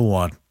story of the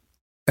one.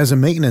 As a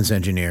maintenance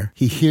engineer,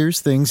 he hears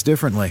things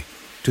differently.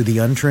 To the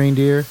untrained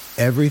ear,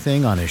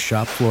 everything on his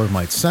shop floor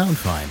might sound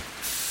fine,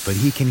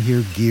 but he can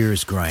hear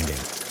gears grinding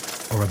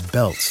or a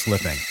belt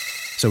slipping.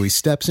 So he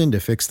steps in to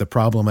fix the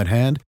problem at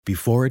hand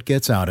before it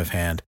gets out of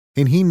hand.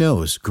 And he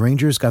knows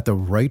Grainger's got the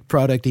right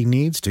product he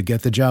needs to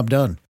get the job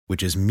done,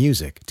 which is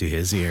music to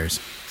his ears.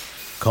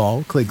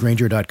 Call, click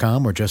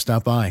Grainger.com, or just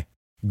stop by.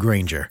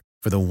 Grainger,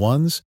 for the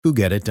ones who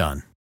get it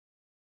done.